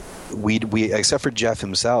 we except for Jeff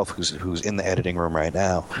himself, who's in the editing room right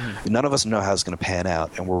now, none of us know how it's going to pan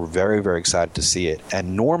out, and we're very, very excited to see it.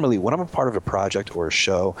 And normally, when I'm a part of a project or a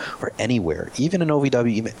show or anywhere, even in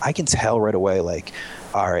OVW, I can tell right away, like,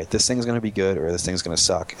 all right, this thing's going to be good or this thing's going to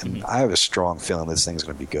suck. And I have a strong feeling this thing's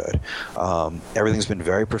going to be good. Everything's been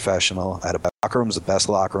very professional. I had a locker room, the best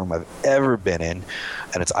locker room I've ever been in.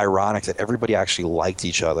 And it's ironic that everybody actually liked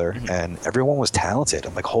each other and everyone was talented.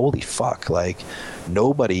 I'm like, holy fuck. Like,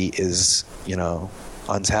 nobody is,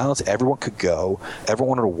 untalented. Everyone could go.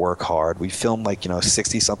 Everyone wanted to work hard. We filmed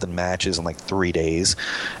 60-something matches in 3 days,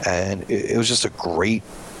 and it was just a great,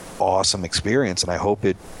 awesome experience. And I hope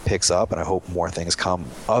it picks up, and I hope more things come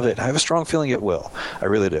of it. I have a strong feeling it will. I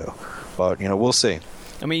really do. But we'll see.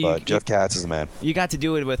 I mean, but Jeff Katz is the man. You got to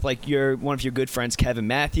do it with one of your good friends, Kevin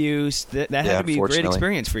Matthews. That had to be a great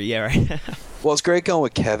experience for you, yeah, right? Well, it's great going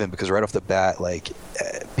with Kevin because right off the bat,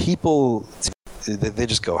 people, they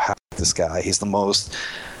just go, "How this guy? He's the most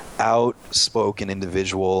outspoken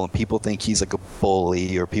individual," and people think he's like a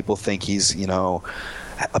bully, or people think he's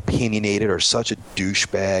opinionated or such a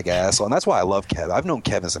douchebag asshole. And that's why I love Kevin. I've known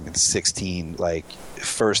Kevin since I've been 16.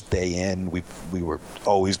 First day in, we were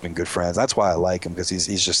always been good friends. That's why I like him, because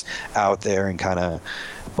he's just out there and kind of.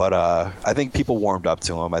 But I think people warmed up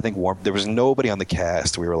to him. I think there was nobody on the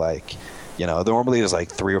cast. We were normally there's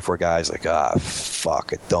 3 or 4 guys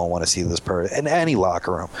fuck, I don't want to see this person in any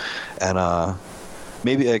locker room, and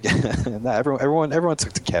maybe everyone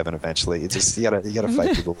took to Kevin eventually. It's just you gotta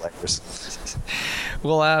fight through the layers.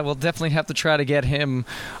 We'll definitely have to try to get him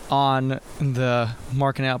on the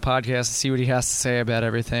Markin Out podcast and see what he has to say about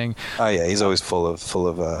everything. Oh yeah, he's always full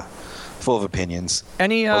of opinions.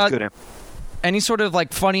 Any sort of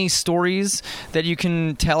funny stories that you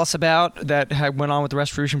can tell us about that went on with the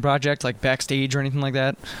Restitution Project, backstage or anything like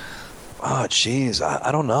that? Oh jeez,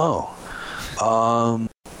 I don't know.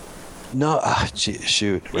 No,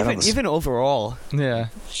 shoot. Even overall. Yeah.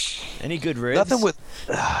 Any good ribs? Nothing with.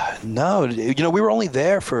 No, we were only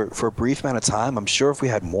there for a brief amount of time. I'm sure if we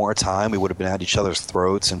had more time, we would have been at each other's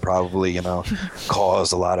throats and probably,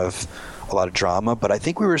 caused a lot of drama. But I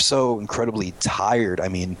think we were so incredibly tired. I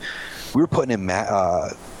mean, we were putting in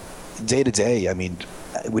day to day. I mean,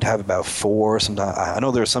 we'd have about 4 sometimes. I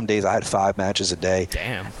know there were some days I had 5 matches a day.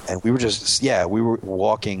 Damn. And we were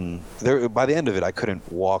walking there. By the end of it, I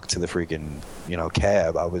couldn't walk to the freaking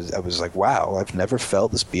cab. I was like, wow, I've never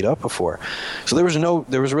felt this beat up before. So there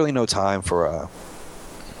was really no time for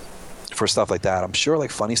stuff like that. I'm sure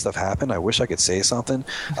funny stuff happened. I wish I could say something.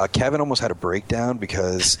 Kevin almost had a breakdown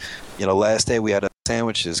because last day we had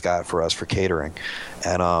sandwiches got for us for catering,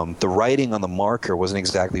 and the writing on the marker wasn't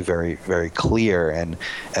exactly very, very clear, and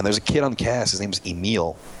there's a kid on the cast, his name's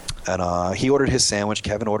Emil, and he ordered his sandwich,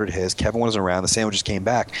 Kevin ordered his, Kevin wasn't around, the sandwiches came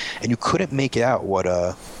back, and you couldn't make out what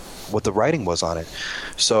the writing was on it.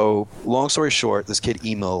 So long story short, this kid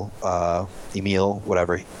Emil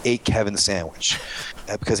whatever, ate Kevin's sandwich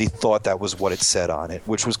because he thought that was what it said on it,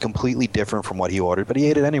 which was completely different from what he ordered, but he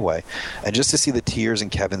ate it anyway. And just to see the tears in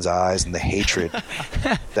Kevin's eyes and the hatred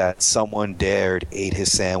that someone dared ate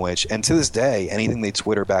his sandwich, and to this day, anything they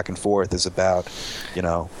Twitter back and forth is about,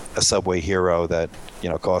 a Subway hero that,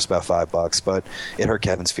 cost about $5, but it hurt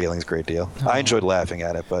Kevin's feelings a great deal. I enjoyed laughing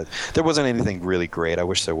at it, but there wasn't anything really great. I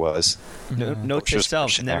wish there was. Note to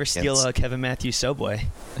self, never steal a Kevin Matthews Subway.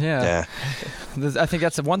 Yeah. I think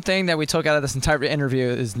that's the one thing that we took out of this entire interview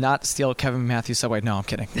is not steal Kevin Matthews Subway. No, I'm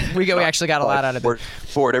kidding. We actually got a lot out of it.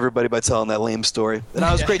 Bored everybody by telling that lame story. And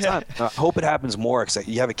that was a great time. I hope it happens more, because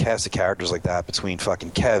you have a cast of characters like that between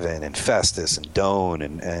fucking Kevin and Festus and Doan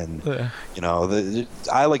and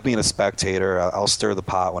I like being a spectator. I'll stir the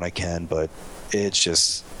pot when I can, but it's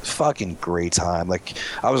just fucking great time.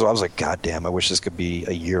 I was like, God damn, I wish this could be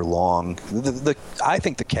a year long. I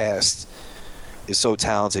think the cast is so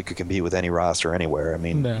talented, it could compete with any roster anywhere. I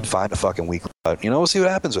mean, find a fucking week. But, we'll see what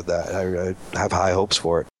happens with that. I have high hopes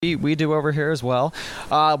for it. We do over here as well.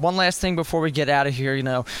 One last thing before we get out of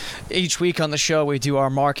here, each week on the show we do our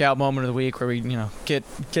Mark Out moment of the week where we,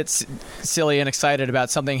 get silly and excited about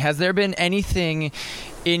something. Has there been anything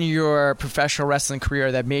in your professional wrestling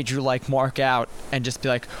career that made you Mark Out and just be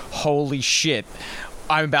like, holy shit,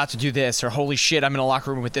 I'm about to do this, or holy shit, I'm in a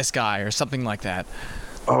locker room with this guy, or something like that?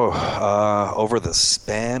 Over the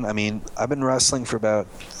span, I mean, I've been wrestling for about,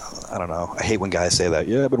 I don't know, I hate when guys say that.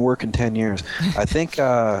 Yeah, I've been working 10 years. I think,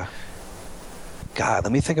 God,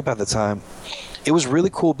 let me think about the time. It was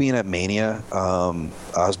really cool being at Mania. I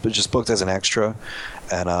was just booked as an extra,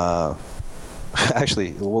 and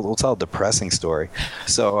actually, we'll tell a depressing story.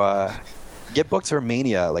 So, get booked for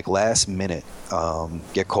Mania last minute.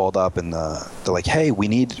 Get called up, and they're like, "Hey, we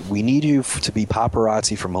need you to be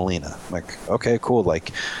paparazzi for Melina." I'm like, "Okay, cool." We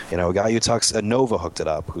got you. Nova hooked it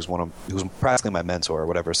up, who's practically my mentor or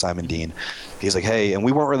whatever, Simon Dean. He's like, "Hey," and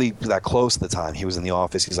we weren't really that close at the time. He was in the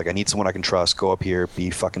office. He's like, "I need someone I can trust. Go up here, be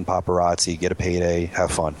fucking paparazzi, get a payday,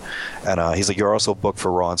 have fun." And he's like, "You're also booked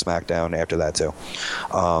for Raw and SmackDown after that too."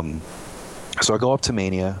 So I go up to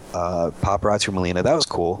Mania, paparazzi for Melina. That was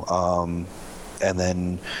cool. And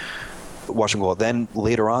then watch him go out. Then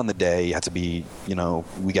later on the day, you had to be,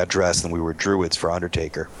 we got dressed and we were druids for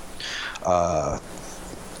Undertaker.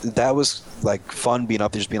 that was like fun being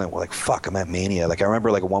up there, just being like, well, like fuck, I'm at Mania. Like I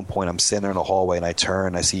remember like at one point I'm sitting there in the hallway and I turn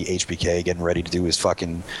and I see HBK getting ready to do his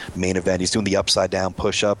fucking main event. He's doing the upside down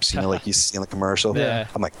push-ups, like you see in the commercial. Yeah.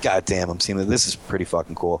 I'm like, god damn, I'm seeing that. This is pretty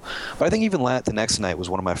fucking cool. But I think even the next night was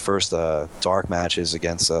one of my first dark matches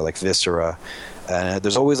against like Viscera. And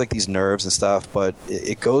there's always like these nerves and stuff, but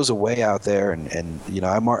it goes away out there. And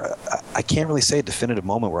I can't really say a definitive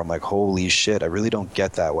moment where I'm like, holy shit, I really don't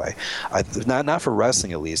get that way. Not for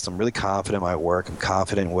wrestling, at least. I'm really confident in my work. I'm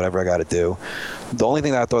confident in whatever I got to do. The only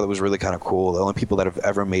thing that I thought that was really kind of cool, the only people that have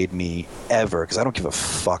ever made me ever, because I don't give a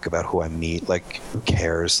fuck about who I meet. Like, who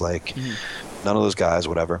cares? Like, none of those guys,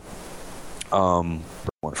 whatever. One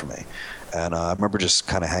for me. And I remember just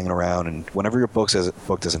kind of hanging around, and whenever you're booked as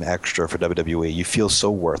an extra for WWE, you feel so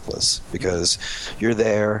worthless because you're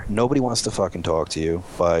there. Nobody wants to fucking talk to you,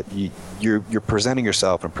 but you're presenting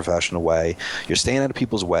yourself in a professional way. You're staying out of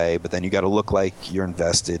people's way, but then you got to look like you're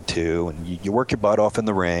invested too, and you work your butt off in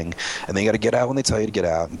the ring, and then you got to get out when they tell you to get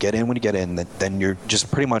out, and get in when you get in. Then you're just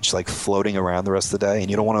pretty much like floating around the rest of the day, and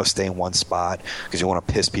you don't want to stay in one spot because you want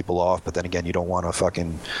to piss people off, but then again, you don't want to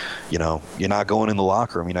fucking, you're not going in the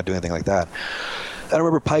locker room, you're not doing anything like that. I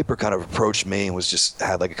remember Piper kind of approached me and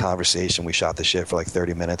had like a conversation. We shot the shit for like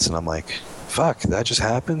 30 minutes, and I'm like, fuck, that just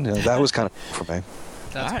happened? That was kind of for me.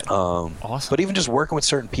 That's awesome. But even just working with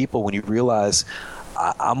certain people, when you realize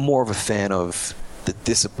I'm more of a fan of the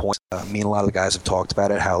disappointment. Me and a lot of the guys have talked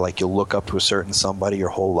about it, how like you'll look up to a certain somebody your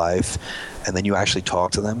whole life, and then you actually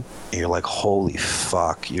talk to them, and you're like, holy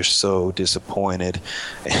fuck, you're so disappointed,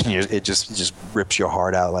 and it just rips your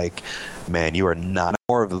heart out. Like, man, you are not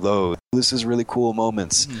more of those. This is really cool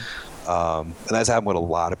moments. And that's happened with a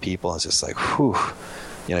lot of people. It's just like, whew,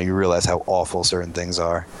 you realize how awful certain things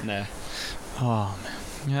are. Nah. Oh man.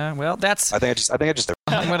 Yeah, well, that's. I think I just.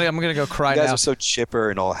 I'm gonna go cry you guys now. are so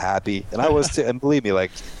chipper and all happy, and I was too. And believe me,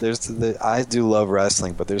 like I do love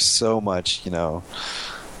wrestling, but there's so much,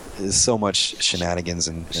 there's so much shenanigans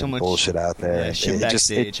and much bullshit out there. Yeah, shit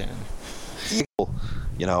backstage.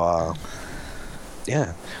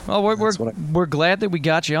 Yeah. Well, we're glad that we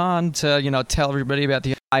got you on to tell everybody about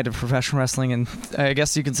the side of professional wrestling, and I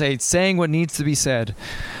guess you can say saying what needs to be said.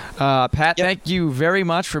 Pat, thank you very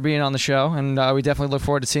much for being on the show, and we definitely look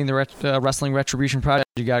forward to seeing the Wrestling Retribution project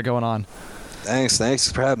you got going on.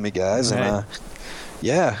 Thanks for having me, guys. Right.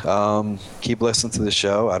 And keep listening to the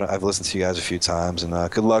show. I've listened to you guys a few times, and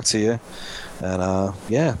good luck to you.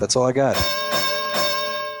 And that's all I got.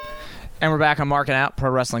 And we're back on Markin Out,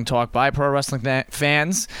 Pro Wrestling Talk by Pro Wrestling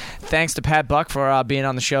fans. Thanks to Pat Buck for being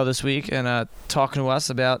on the show this week and talking to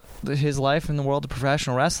us about his life in the world of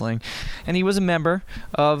professional wrestling. And he was a member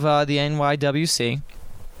of the NYWC.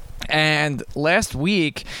 And last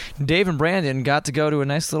week, Dave and Brandon got to go to a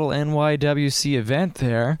nice little NYWC event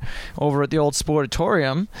there over at the old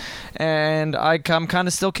Sportatorium. And I'm kind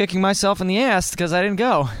of still kicking myself in the ass because I didn't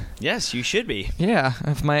go. Yes, you should be. Yeah,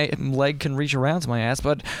 if my leg can reach around to my ass.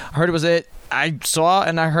 But I heard I saw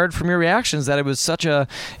and I heard from your reactions that it was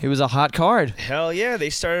a hot card. Hell yeah,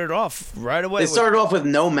 they started off right away. They started off with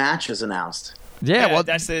no matches announced. Yeah, well,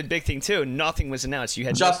 that's the big thing too. Nothing was announced. You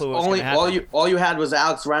had Just no clue what was only gonna happen. all you had was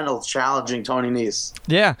Alex Reynolds challenging Tony Nese.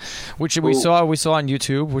 yeah, which we Ooh. saw on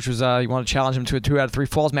YouTube, which was you want to challenge him to a 2 out of 3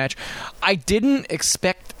 falls match. I didn't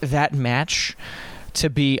expect that match to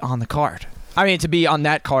be on the card. I mean, to be on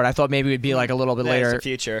that card. I thought maybe it would be like a little bit That's later. the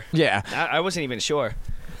future. Yeah. I wasn't even sure.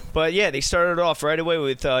 But yeah, they started off right away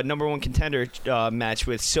with number one contender match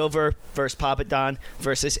with Silver versus Papa Don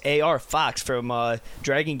versus AR Fox from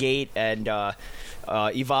Dragon Gate and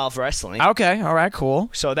Evolve Wrestling. Okay, all right, cool.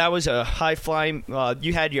 So that was a high flying.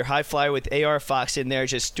 You had your high flyer with AR Fox in there,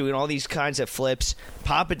 just doing all these kinds of flips.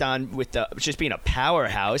 Papa Don with just being a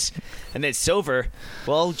powerhouse, and then Silver,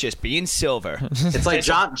 well, just being Silver. It's like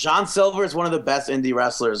John Silver is one of the best indie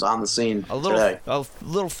wrestlers on the scene today. A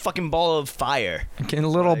little fucking ball of fire. A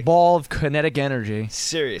little ball of kinetic energy.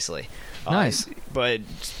 Seriously. Nice. But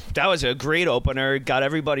that was a great opener. Got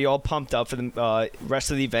everybody all pumped up for the rest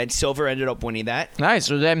of the event. Silver ended up winning that. Nice.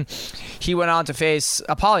 So then he went on to face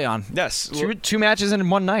Apollyon. Yes. Two matches in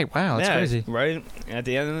one night. Wow, that's crazy. Right at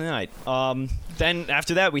the end of the night. Then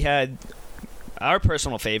after that, we had our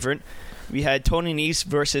personal favorite. We had Tony Nese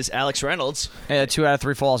versus Alex Reynolds. And a 2 out of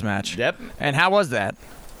 3 falls match. Yep. And how was that?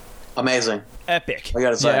 Amazing. Epic. I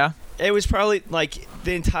gotta say. Yeah. It was probably like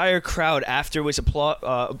the entire crowd after was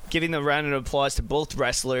giving the round of applause to both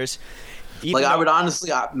wrestlers. Like, I would honestly,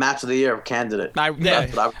 match of the year candidate. I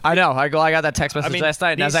know. I got that text message last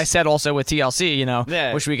night. And as I said also with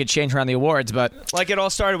TLC, wish we could change around the awards. But like, it all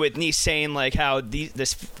started with Nice saying, like, how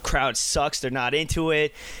this crowd sucks. They're not into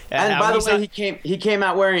it. And by the way, he came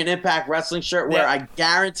out wearing an Impact Wrestling shirt where I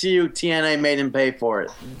guarantee you TNA made him pay for it.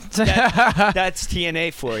 That's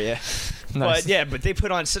TNA for you. Nice. But they put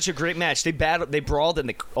on such a great match. They brawled in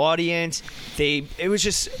the audience. It was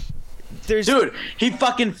just... Dude, he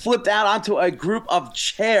fucking flipped out onto a group of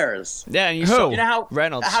chairs. Yeah, and you saw how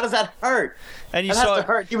Reynolds. How does that hurt? And you that saw has to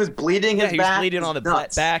hurt. He was bleeding his back. He was bleeding on the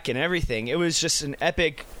nuts. back and everything. It was just an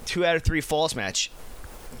epic 2 out of 3 falls match.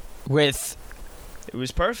 It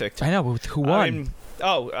was perfect. I know. Who won?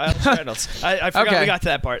 Alex Reynolds. I forgot we got to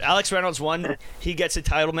that part. Alex Reynolds won. He gets a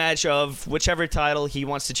title match of whichever title he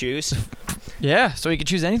wants to choose. Yeah, so he could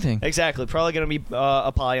choose anything. Exactly. Probably going to be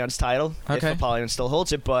Apollyon's title if Apollyon still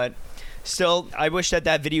holds it, but still, I wish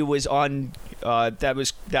that video was on. That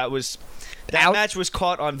match was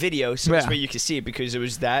caught on video, so that's where you could see it because it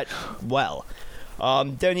was that well.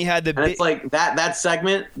 Then you had it's like that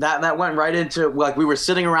segment that went right into, like, we were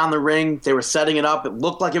sitting around the ring. They were setting it up. It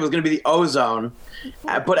looked like it was going to be the O-Zone,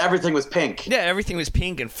 but everything was pink. Yeah, everything was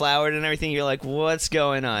pink and flowered and everything. You're like, what's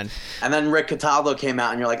going on? And then Rick Cataldo came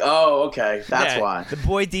out, and you're like, oh, okay, that's why. The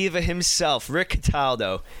boy diva himself, Rick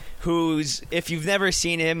Cataldo, who's, if you've never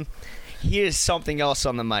seen him, he is something else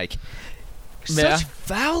on the mic. Such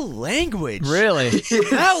foul language. Really?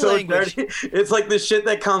 Foul language. Dirty. It's like the shit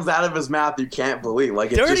that comes out of his mouth you can't believe.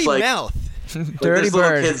 Like, it's dirty just like mouth. Like Dirty this little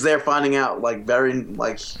bird. kid's there finding out, like, very,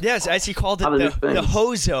 like... Yes, as he called it, the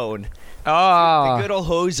hoe zone. Oh. The good old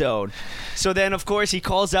hoe zone. So then, of course, he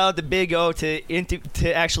calls out the Big O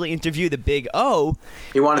to actually interview the Big O.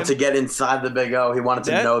 He wanted to get inside the Big O. He wanted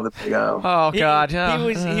to know the Big O. Oh, God.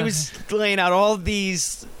 He was laying out all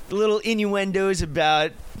these little innuendos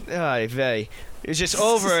about... it was just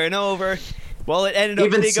over and over. Well, it ended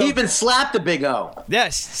up He even slapped the Big O.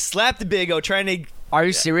 Yes, slapped the Big O, trying to... Are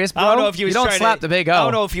you serious, bro? I don't know if he was you don't slap the Big O. I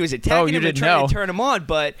don't know if he was attacking him and trying know. to turn him on,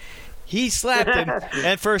 but he slapped him.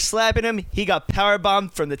 And for slapping him, he got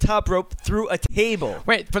powerbombed from the top rope through a table.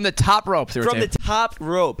 Wait, from the top rope through a table? From the top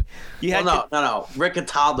rope. No. Rick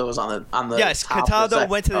Cataldo was on the yes, top. Cataldo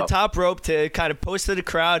went to the top rope to kind of post to the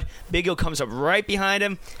crowd. Big O comes up right behind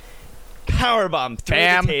him. Powerbomb through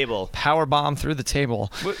the table. Powerbomb through the table.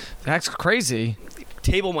 That's crazy.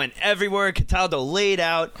 Table went everywhere. Cataldo laid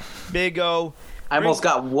out. Big O. I almost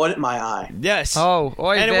got wood in my eye. Yes. Oh,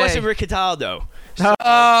 and it wasn't Rick Cataldo. So,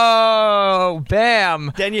 oh,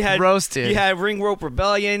 bam. Then you had roasted. You had Ring Rope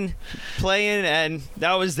Rebellion playing, and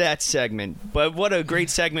that was that segment. But what a great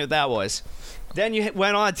segment that was. Then you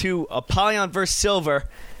went on to Apollyon vs. Silver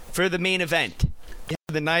for the main event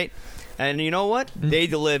of the night. And you know what? They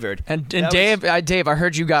delivered. And Dave, I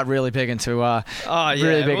heard you got really big into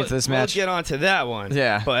into this match. We'll get on to that one.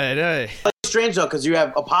 Yeah. But it's strange though, because you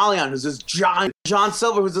have Apollyon, who's this giant, John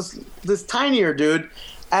Silver, who's this tinier dude,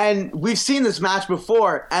 and we've seen this match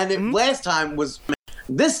before, and this time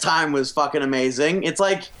was fucking amazing. It's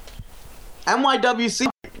like NYWC.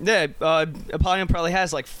 Yeah, Apollyon probably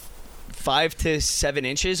has like 5 to 7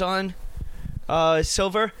 inches on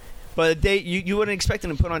Silver. But you wouldn't expect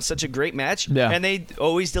them to put on such a great match, and they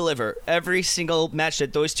always deliver. Every single match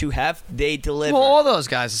that those two have, they deliver. Well, all those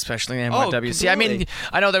guys, especially in NYWC. I mean,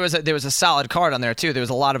 I know there was a solid card on there too. There was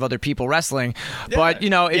a lot of other people wrestling, but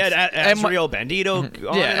it's Azrael Bandito,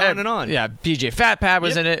 on and on. Yeah, BJ Fat Pat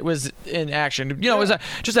was in it. Was in action. It was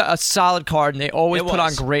just a solid card, and they always put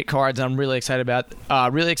on great cards. I'm really excited about.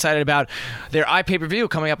 Their iPay-per-view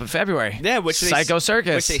coming up in February. Yeah, Psycho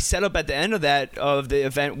Circus, which they set up at the end of the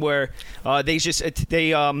event where.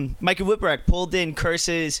 Mikey Whipwreck pulled in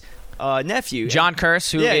Curse's nephew, John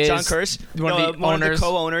Curse, who is John Curse, one of the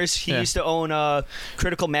co-owners. He used to own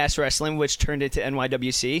Critical Mass Wrestling, which turned into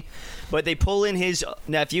NYWC. But they pull in his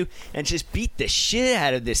nephew and just beat the shit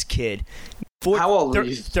out of this kid. How old?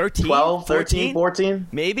 13, 12, 13, 14?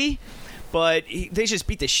 Maybe. But they just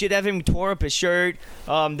beat the shit out of him, tore up his shirt.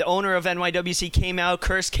 The owner of NYWC came out.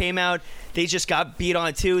 Curse came out. They just got beat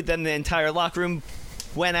on too. Then the entire locker room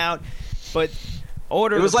went out, but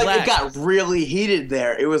it got really heated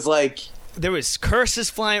there. It was like there was curses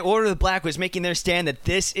flying. Order of the Black was making their stand that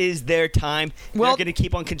this is their time. They're going to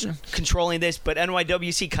keep on controlling this, but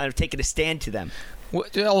NYWC kind of taking a stand to them.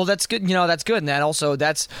 Well, that's good. That's good, and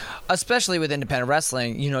that's especially with independent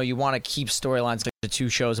wrestling. You want to keep storylines to 2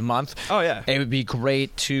 shows a month. Oh yeah, it would be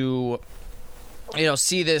great to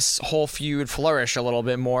see this whole feud flourish a little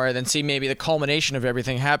bit more, than see maybe the culmination of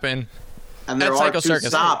everything happen And there At are Psycho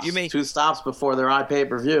Circus. two stops before their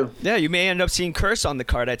pay-per-view. Yeah, you may end up seeing Curse on the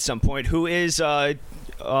card at some point, who is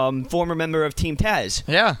former member of Team Taz.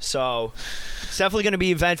 Yeah. So it's definitely going to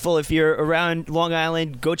be eventful. If you're around Long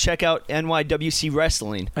Island, go check out NYWC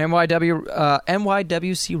Wrestling.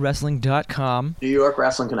 NYWCWrestling.com. New York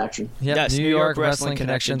Wrestling Connection. Yep, Yes, New York Wrestling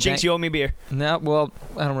Connection. Jinx, you owe me beer. No, well,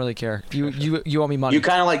 I don't really care. You owe me money. You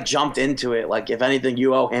kind of like jumped into it. Like, if anything,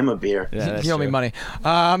 you owe him a beer. Yeah, that's you owe me true. money.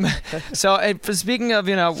 So, speaking of,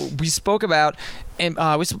 we spoke about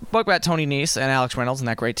Tony Nese and Alex Reynolds in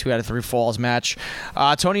that great 2 out of 3 falls match.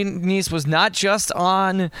 Tony Nese was not just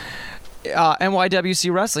on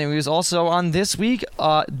NYWC Wrestling. He was also on this week's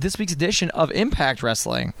edition of Impact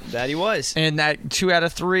Wrestling. That he was. In that 2 out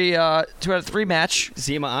of 3 match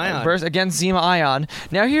Zima Ion. against Zima Ion.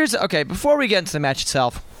 Now before we get into the match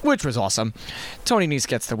itself, which was awesome, Tony Nese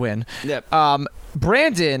gets the win. Yep.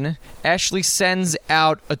 Brandon actually sends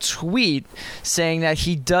out a tweet saying that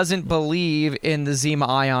he doesn't believe in the Zima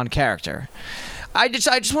Ion character. I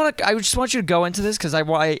just want you to go into this because I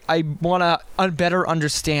want to better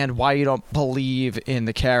understand why you don't believe in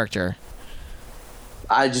the character.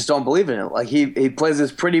 I just don't believe in it. Like, he plays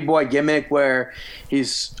this pretty boy gimmick where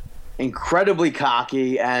he's incredibly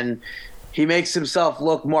cocky and he makes himself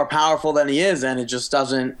look more powerful than he is, and it just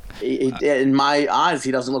doesn't. In my eyes,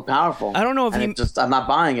 he doesn't look powerful. I don't know if I'm not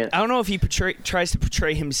buying it. I don't know if he tries to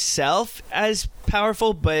portray himself as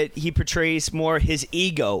powerful, but he portrays more his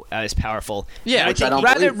ego as powerful. Yeah, Which I don't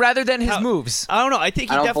believe. rather than his moves. I don't know. I think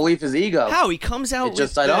I don't believe his ego. How he comes out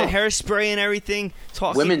with the hairspray and everything,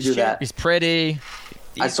 talking Women do shit. that. He's pretty.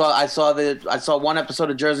 I saw one episode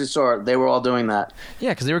of Jersey Shore. They were all doing that.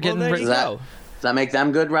 Yeah, because they were getting. Well, there you go. Does that make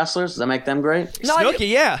them good wrestlers? Does that make them great? Snooki,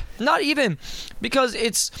 yeah. Not even, because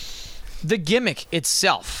it's the gimmick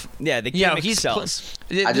itself. Yeah, the gimmick I sells.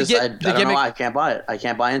 don't know why. I can't buy it. I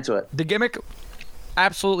can't buy into it. The gimmick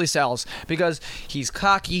absolutely sells because he's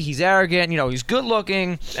cocky, he's arrogant, he's good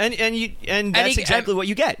looking, and that's exactly what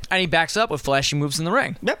you get. And he backs up with flashy moves in the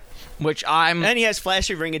ring. Yep. And he has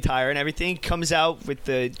flashy ring attire and everything. Comes out with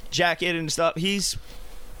the jacket and stuff.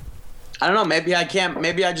 I don't know. Maybe I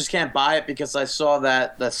just can't buy it because I saw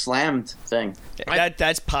that slammed thing.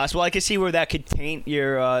 That's possible. I can see where that could taint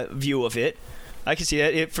your view of it. I can see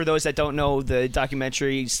that. For those that don't know, the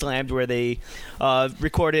documentary Slammed, where they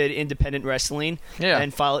recorded independent wrestling,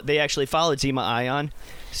 and they actually followed Zima Ion.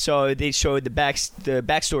 So they showed the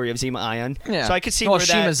backstory of Zima Ion. Yeah. So I could see where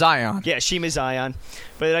Shima Zion. Yeah, Shima Zion.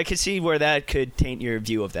 But I could see where that could taint your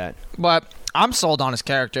view of that. But I'm sold on his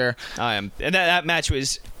character. I am, and that match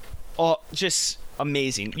was just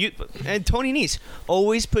amazing. And Tony Nese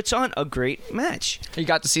always puts on a great match. You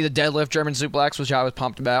got to see the deadlift German suplex, which I was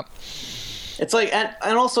pumped about. It's like, and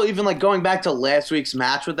also even like going back to last week's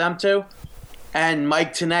match with them two, and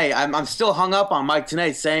Mike Tenay. I'm still hung up on Mike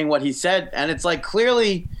Tenay saying what he said, and it's like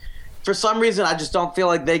clearly, for some reason, I just don't feel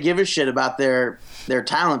like they give a shit about their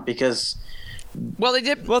talent because. Well, they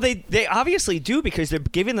did. Well, they obviously do because they're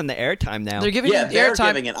giving them the airtime now. They're giving they're airtime.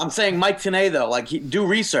 Giving it. I'm saying Mike Tenay though, like do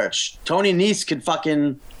research. Tony Nese could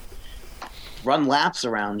fucking run laps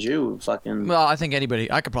around you, fucking. Well, I think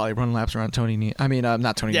I could probably run laps around Tony Nese. I mean,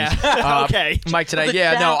 not Tony Yeah. Nese. Okay. Mike today.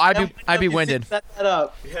 Yeah, no, I'd be winded. Set that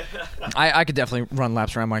up. I could definitely run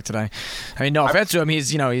laps around Mike today. I mean, no offense to him,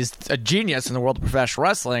 he's a genius in the world of professional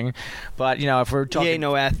wrestling, but if we're talking, he ain't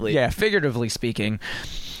no athlete. Yeah, figuratively speaking.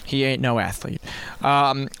 He ain't no athlete.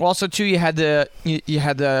 Also, too, you had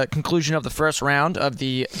the conclusion of the first round of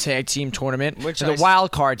the tag team tournament, the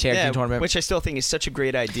wild card tag team tournament, which I still think is such a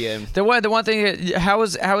great idea. The one thing, how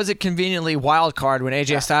is it conveniently wild card when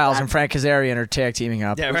AJ Styles and Frank Kazarian are tag teaming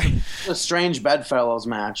up? Yeah, right. A strange bedfellows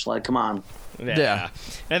match. Like, come on. Yeah.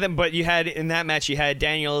 And then, but in that match, you had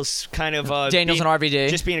Daniels kind of and RVD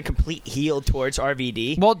just being a complete heel towards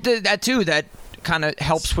RVD. Well, that too. That kind of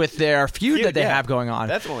helps with their feud that they have going on.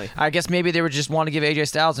 Definitely. I guess maybe they would just want to give AJ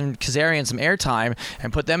Styles and Kazarian some airtime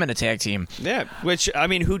and put them in a tag team. Yeah, which, I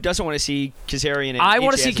mean, who doesn't want to see Kazarian? I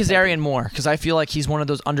want to see Kazarian more because I feel like he's one of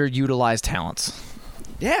those underutilized talents.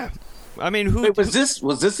 Yeah. I mean, who... Wait, was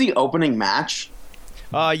this the opening match?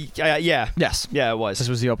 Yeah. Yes. Yeah, it was. This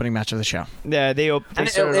was the opening match of the show. Yeah, they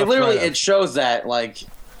started it off literally, right it shows that, like,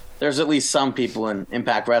 there's at least some people in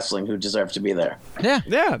Impact Wrestling who deserve to be there. Yeah.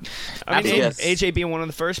 Yeah. I mean, Yes. AJ being one of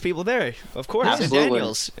the first people there, of course. Absolutely. And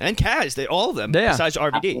Daniels. And Kaz. All of them, Yeah. besides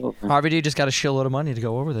RVD. Absolutely. RVD just got a shitload of money to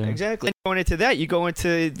go over there. Exactly. Going into that, you go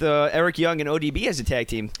into the Eric Young and ODB as a tag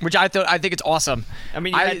team, which I think it's awesome. I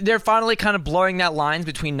mean, they're finally kind of blurring that line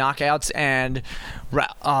between knockouts and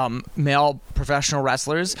male professional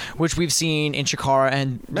wrestlers, which we've seen in Chikara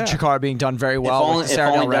and Chikara being done very well. If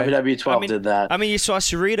only WWE 12 did that. I mean, you saw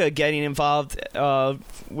Sarita getting involved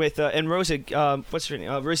with and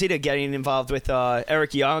Rosita getting involved with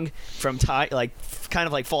Eric Young from kind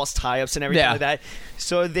of like false tie-ups and everything like that.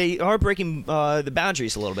 So they are breaking the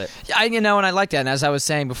boundaries a little bit. And I like that. And as I was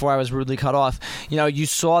saying before I was rudely cut off, you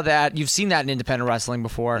saw that. You've seen that in independent wrestling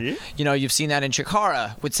before. Mm-hmm. You've seen that in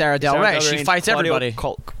Chikara with Sarah Del Rey. She fights everybody.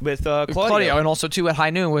 With Claudio. And also, too, at High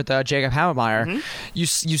Noon with Jacob Hammermeyer. Mm-hmm. You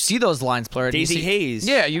see those lines blurred. Daisy Hayes.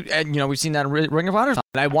 Yeah, we've seen that in Ring of Honor.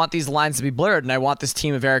 And I want these lines to be blurred, and I want this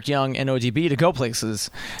team of Eric Young and ODB to go places.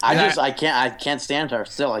 I can't stand her.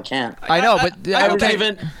 Still, I can't. I know, but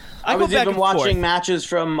I was even watching matches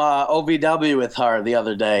from OVW with her the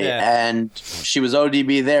other day, and she was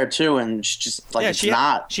ODB there too, and she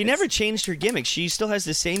just She never changed her gimmick. She still has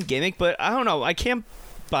the same gimmick, but I don't know. I can't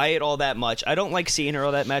buy it all that much. I don't like seeing her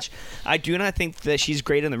all that much. I do not think that she's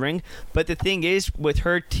great in the ring, but the thing is, with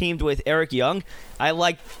her teamed with Eric Young, I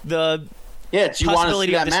like the you want to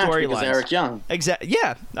see that match because lines. Eric Young. Exactly.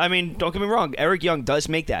 Yeah. I mean, don't get me wrong. Eric Young does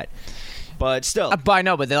make that. But still, I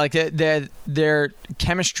know, but their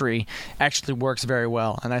chemistry actually works very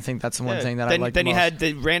well, and I think that's the one thing that I like. Then you most. had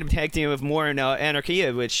the random tag team of Moore and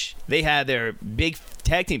Anarchia, which they had their big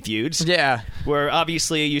tag team feuds. Yeah, where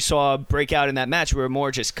obviously you saw a breakout in that match where Moore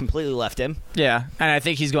just completely left him. Yeah, and I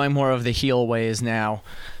think he's going more of the heel ways now,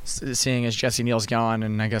 seeing as Jesse Neal's gone,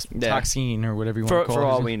 and I guess Toxine or whatever you want to call it. For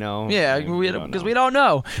all we know. Yeah, because we don't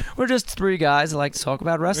know. We're just three guys that like to talk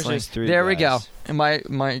about wrestling. There we go. And my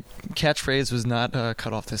catchphrase was not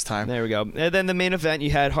cut off this time. There we go. And then the main event, you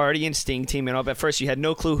had Hardy and Sting teaming up. At first, you had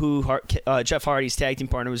no clue who Jeff Hardy's tag team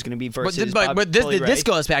partner was going to be versus But this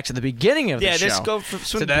goes back to the beginning of the show. Yeah, this goes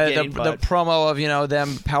from the beginning. The promo of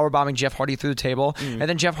them powerbombing Jeff Hardy through the table, and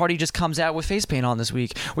then Jeff Hardy just comes out with face paint on this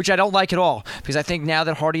week, which I don't like at all, because I think now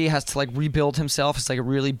that Hardy has to rebuild himself as a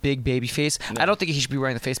really big baby face, I don't think he should be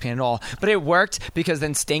wearing the face paint at all. But it worked because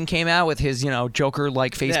then Sting came out with his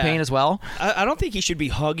Joker-like face paint as well. I don't think he should be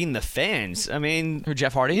hugging the fans. I mean, who,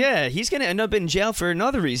 Jeff Hardy? Yeah, he's going to end up in jail for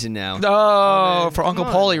another reason now. Oh, for Uncle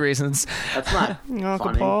Paulie reasons. That's not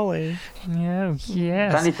Uncle Paulie. Yeah,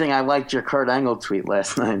 yes. If anything, I liked your Kurt Angle tweet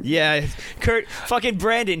last night. Yeah, fucking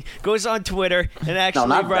Brandon goes on Twitter and actually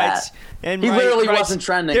writes. That. And he literally wasn't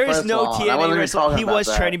trending. There is no TNA wrestling. He was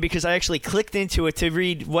that. trending because I actually clicked into it to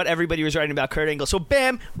read what everybody was writing about Kurt Angle. So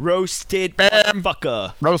bam, roasted, bam,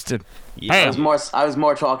 fucker, roasted. Yeah. I was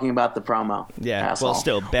more talking about the promo. Yeah, asshole. well,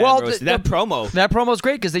 still, bam, roasted. That promo is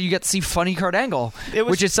great because then you get to see funny Kurt Angle,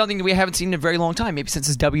 which is something that we haven't seen in a very long time, maybe since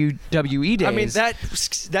his WWE days. I mean,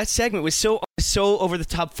 that segment was so over the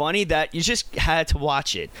top funny that you just had to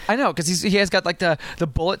watch it. I know, because he has got the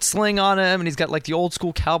bullet sling on him, and he's got the old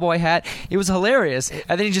school cowboy hat. It was hilarious,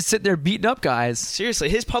 and then he just sit there beating up guys. Seriously,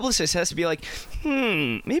 his publicist has to be like,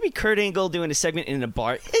 maybe Kurt Angle doing a segment in a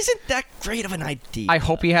bar isn't that great of an idea. I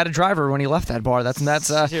hope he had a driver when he left that bar. That's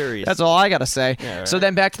all I gotta say. Yeah, right. So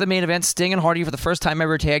then back to the main event: Sting and Hardy for the first time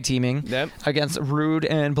ever tag teaming against Rude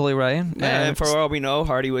and Bully Ray. And for all we know,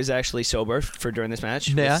 Hardy was actually sober during this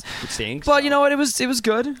match. With Sting. But you know what? It was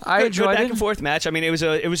good. I enjoyed good back it. and forth match. I mean, it was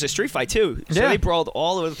a street fight too. So they brawled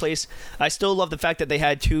all over the place. I still love the fact that they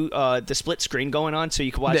had the split screen going on, so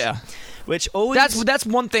you could watch. Yeah. Which always that's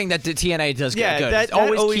one thing that the TNA does get good. That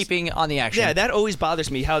always keeping on the action. Yeah, that always bothers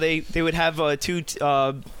me. How they would have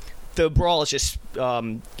the brawls just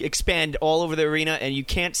expand all over the arena, and you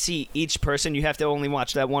can't see each person. You have to only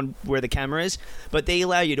watch that one where the camera is. But they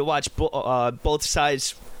allow you to watch both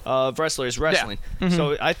sides of wrestlers wrestling. Yeah. Mm-hmm.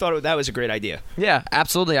 So I thought that was a great idea. Yeah,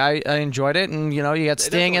 absolutely. I enjoyed it, and you got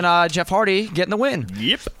Sting and Jeff Hardy getting the win.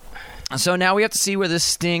 Yep. So now we have to see where this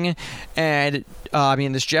Sting and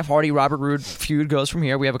this Jeff Hardy Robert Roode feud goes from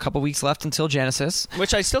here. We have a couple weeks left until Genesis,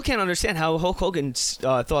 which I still can't understand how Hulk Hogan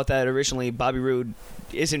thought that originally Bobby Roode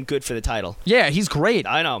isn't good for the title. Yeah, he's great.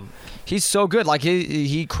 I know. He's so good.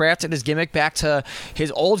 He crafted his gimmick back to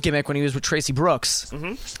his old gimmick when he was with Tracy Brooks,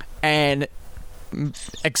 and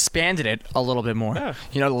expanded it a little bit more. Yeah.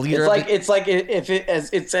 The leader. It's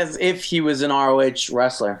as if he was an ROH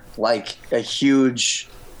wrestler, like a huge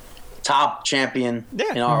top champion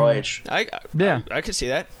in ROH. I could see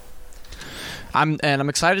that. I'm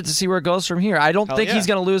excited to see where it goes from here. I don't think he's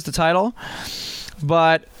going to lose the title,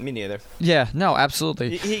 but me neither. Yeah, no,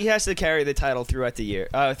 absolutely. He has to carry the title throughout the year,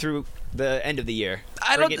 through the end of the year.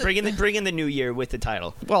 I don't. Bring in the new year with the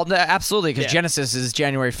title. Well, absolutely, because Yeah. Genesis is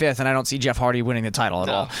January 5th, and I don't see Jeff Hardy winning the title at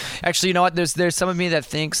No. all. Actually, you know what? There's some of me that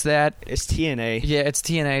thinks that. It's TNA. Yeah, it's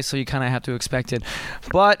TNA, so you kind of have to expect it.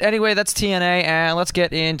 But anyway, that's TNA, and let's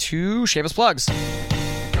get into shameless plugs.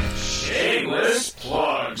 Shameless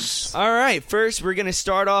plugs. All right, first we're going to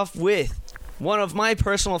start off with one of my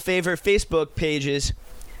personal favorite Facebook pages,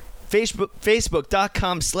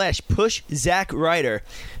 facebook.com/pushzachryder.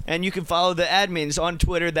 And you can follow the admins on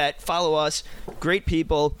Twitter that follow us, great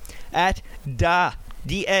people, at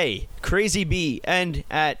DA, Crazy B, and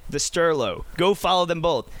at The Sterlo. Go follow them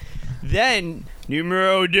both. Then,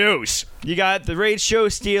 numero dos, you got the Rage Show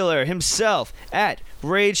Stealer himself at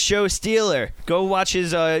Rage Show Stealer. Go watch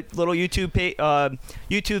his little YouTube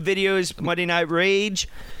videos, Monday Night Rage.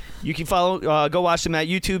 You can go watch them at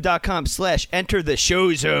youtube.com/enter the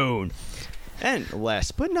show zone. And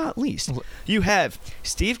last but not least, you have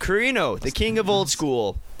Steve Carino, the king of old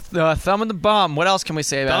school. Thumb in the bum. What else can we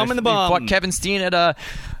say about it? Thumb in the We bum. fought Kevin Steen at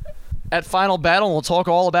Final Battle. We'll talk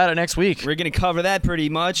all about it next week. We're going to cover that pretty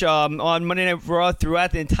much on Monday Night Raw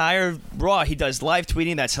throughout the entire Raw. He does live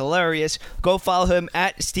tweeting. That's hilarious. Go follow him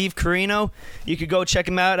at Steve Carino. You could go check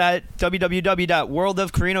him out at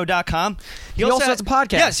www.worldofcarino.com. He also has a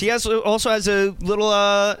podcast. Yes, he also has a little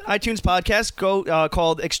iTunes podcast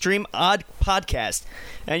called Extreme Odd Podcast.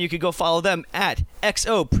 And you could go follow them at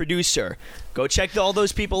XO Producer. Go check all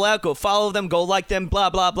those people out. Go follow them. Go like them. Blah,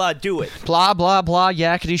 blah, blah. Do it. Blah, blah, blah,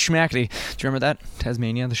 yakety schmackety. Do you remember that?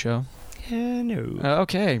 Tasmania, the show? No.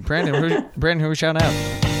 Okay. Brandon, who are we shouting out?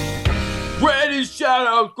 Randy's shout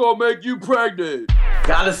out's gonna make you pregnant.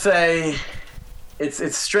 Gotta say, it's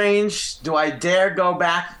strange. Do I dare go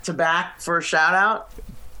back to back for a shout out?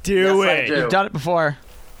 Do Yes, I it. do. You've done it before.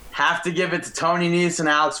 Have to give it to Tony Nese and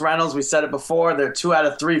Alex Reynolds. We said it before. Their 2 out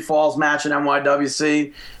of 3 falls match in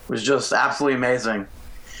NYWC was just absolutely amazing.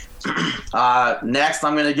 Next,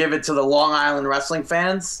 I'm going to give it to the Long Island wrestling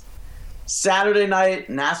fans. Saturday night,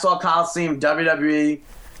 Nassau Coliseum, WWE.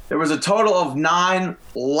 There was a total of 9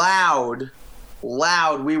 loud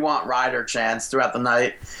 "We Want Ryder" chants throughout the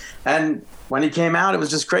night. And when he came out, it was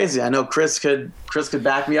just crazy. I know Chris could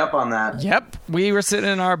back me up on that. Yep, we were sitting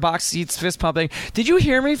in our box seats, fist pumping. Did you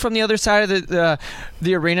hear me from the other side of the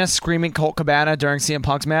arena screaming Colt Cabana during CM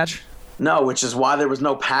Punk's match? No, which is why there was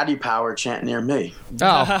no Patty Power chant near me.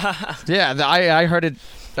 Oh, yeah, I heard it.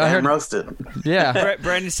 I I'm heard, roasted. yeah,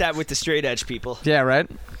 Brandon sat with the straight edge people. yeah, right.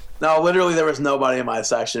 No, literally there was nobody in my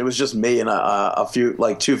section. It was just me and a few,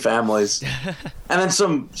 like 2 families, and then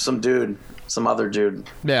some other dude.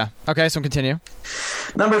 Yeah. Okay, so continue.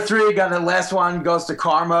 Number 3, got the last one, goes to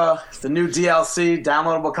Karma. The new DLC,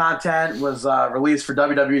 downloadable content, was released for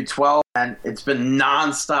WWE 12, and it's been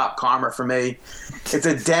non-stop Karma for me. It's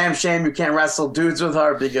a damn shame you can't wrestle dudes with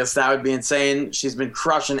her, because that would be insane. She's been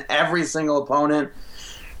crushing every single opponent.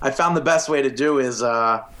 I found the best way to do is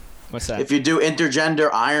What's that? if you do intergender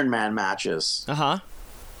Iron Man matches. Uh-huh.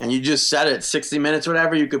 And you just set it 60 minutes,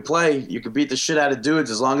 whatever, you could play. You could beat the shit out of dudes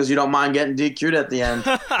as long as you don't mind getting DQ'd at the end.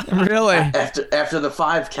 Really? After the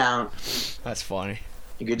 5 count, That's funny.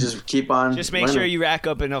 you could just keep on. Just make winning. sure you rack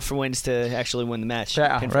up enough for wins to actually win the match.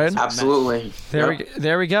 Yeah, Pinfall's right? win the match. Absolutely.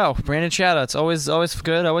 There we go. Brandon shoutouts. Always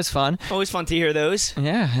good. Always fun. Always fun to hear those.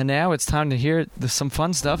 Yeah, and now it's time to hear some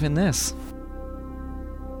fun stuff in this.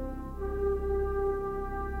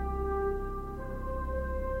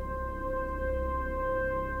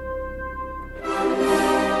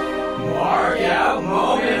 Mark out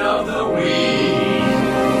moment of the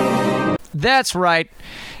week. That's right.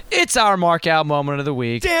 It's our mark out moment of the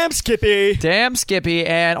week. Damn, Skippy. Damn Skippy,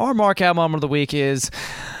 and our mark out moment of the week is.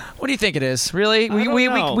 What do you think it is? Really? I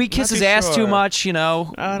don't know. We kiss Not his too ass sure. too much, you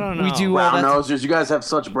know. I don't know. We do all Brown that. noses. You guys have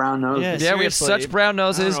such brown noses. Yeah, Yeah, we have seriously. such brown I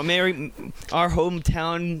noses. don't know, maybe our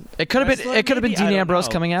hometown. It could have been. wrestler, It could have been maybe? I Dean don't Ambrose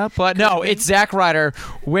know. coming out, but Could've no, been. it's Zack Ryder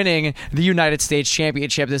winning the United States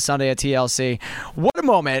Championship this Sunday at TLC. What a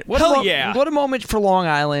moment! Hell yeah. What a moment for Long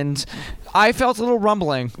Island. I felt a little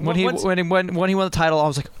rumbling when he Once- when he won the title. I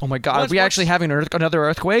was like, oh my god, Once- are we actually having another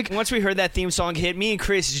earthquake? Once we heard that theme song hit, me and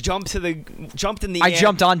Chris jumped in the I air.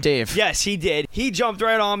 jumped on Dave. Yes, he did. He jumped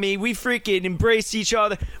right on me. We freaking embraced each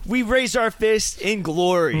other. We raised our fists in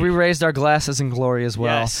glory. We raised our glasses in glory as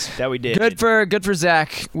well. Yes, that we did. Good for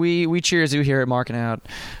Zach. We cheers you here at Markin Out.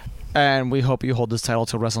 And we hope you hold this title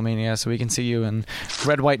till WrestleMania so we can see you in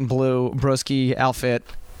red, white, and blue broski outfit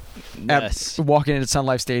Yes. walking into Sun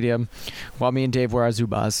Life Stadium while me and Dave wear our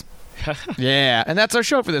Zubaz. Yeah, and that's our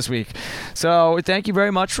show for this week. So thank you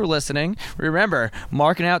very much for listening. Remember,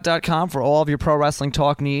 markinout.com for all of your pro wrestling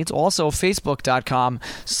talk needs. Also,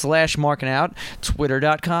 facebook.com/markinout,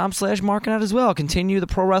 twitter.com/markinout as well. Continue the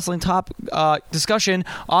pro wrestling top discussion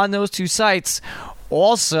on those two sites.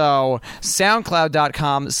 Also,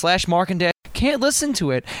 soundcloud.com/markindad. Can't listen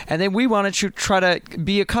to it, and then we want to try to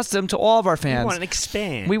be accustomed to all of our fans. We want to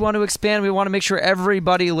expand. We want to expand. We want to make sure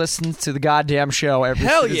everybody listens to the goddamn show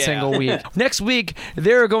every single week. Next week,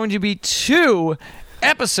 there are going to be 2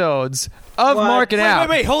 episodes of Markin' Out.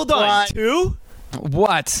 Wait, hold on. What? 2?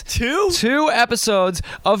 What? 2? 2 episodes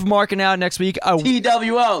of Markin' Out next week.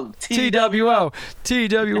 TWO. TWO. 2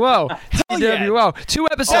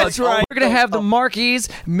 episodes. That's right. We're going to have the marquees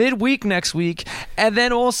midweek next week, and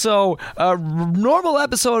then also a normal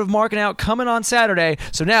episode of Markin' Out coming on Saturday.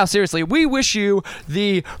 So now, seriously, we wish you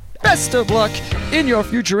the best of luck in your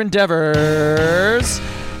future endeavors.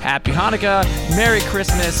 Happy Hanukkah, Merry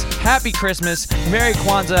Christmas, Happy Christmas, Merry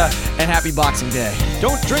Kwanzaa, and Happy Boxing Day.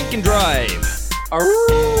 Don't drink and drive.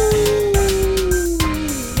 Arroo.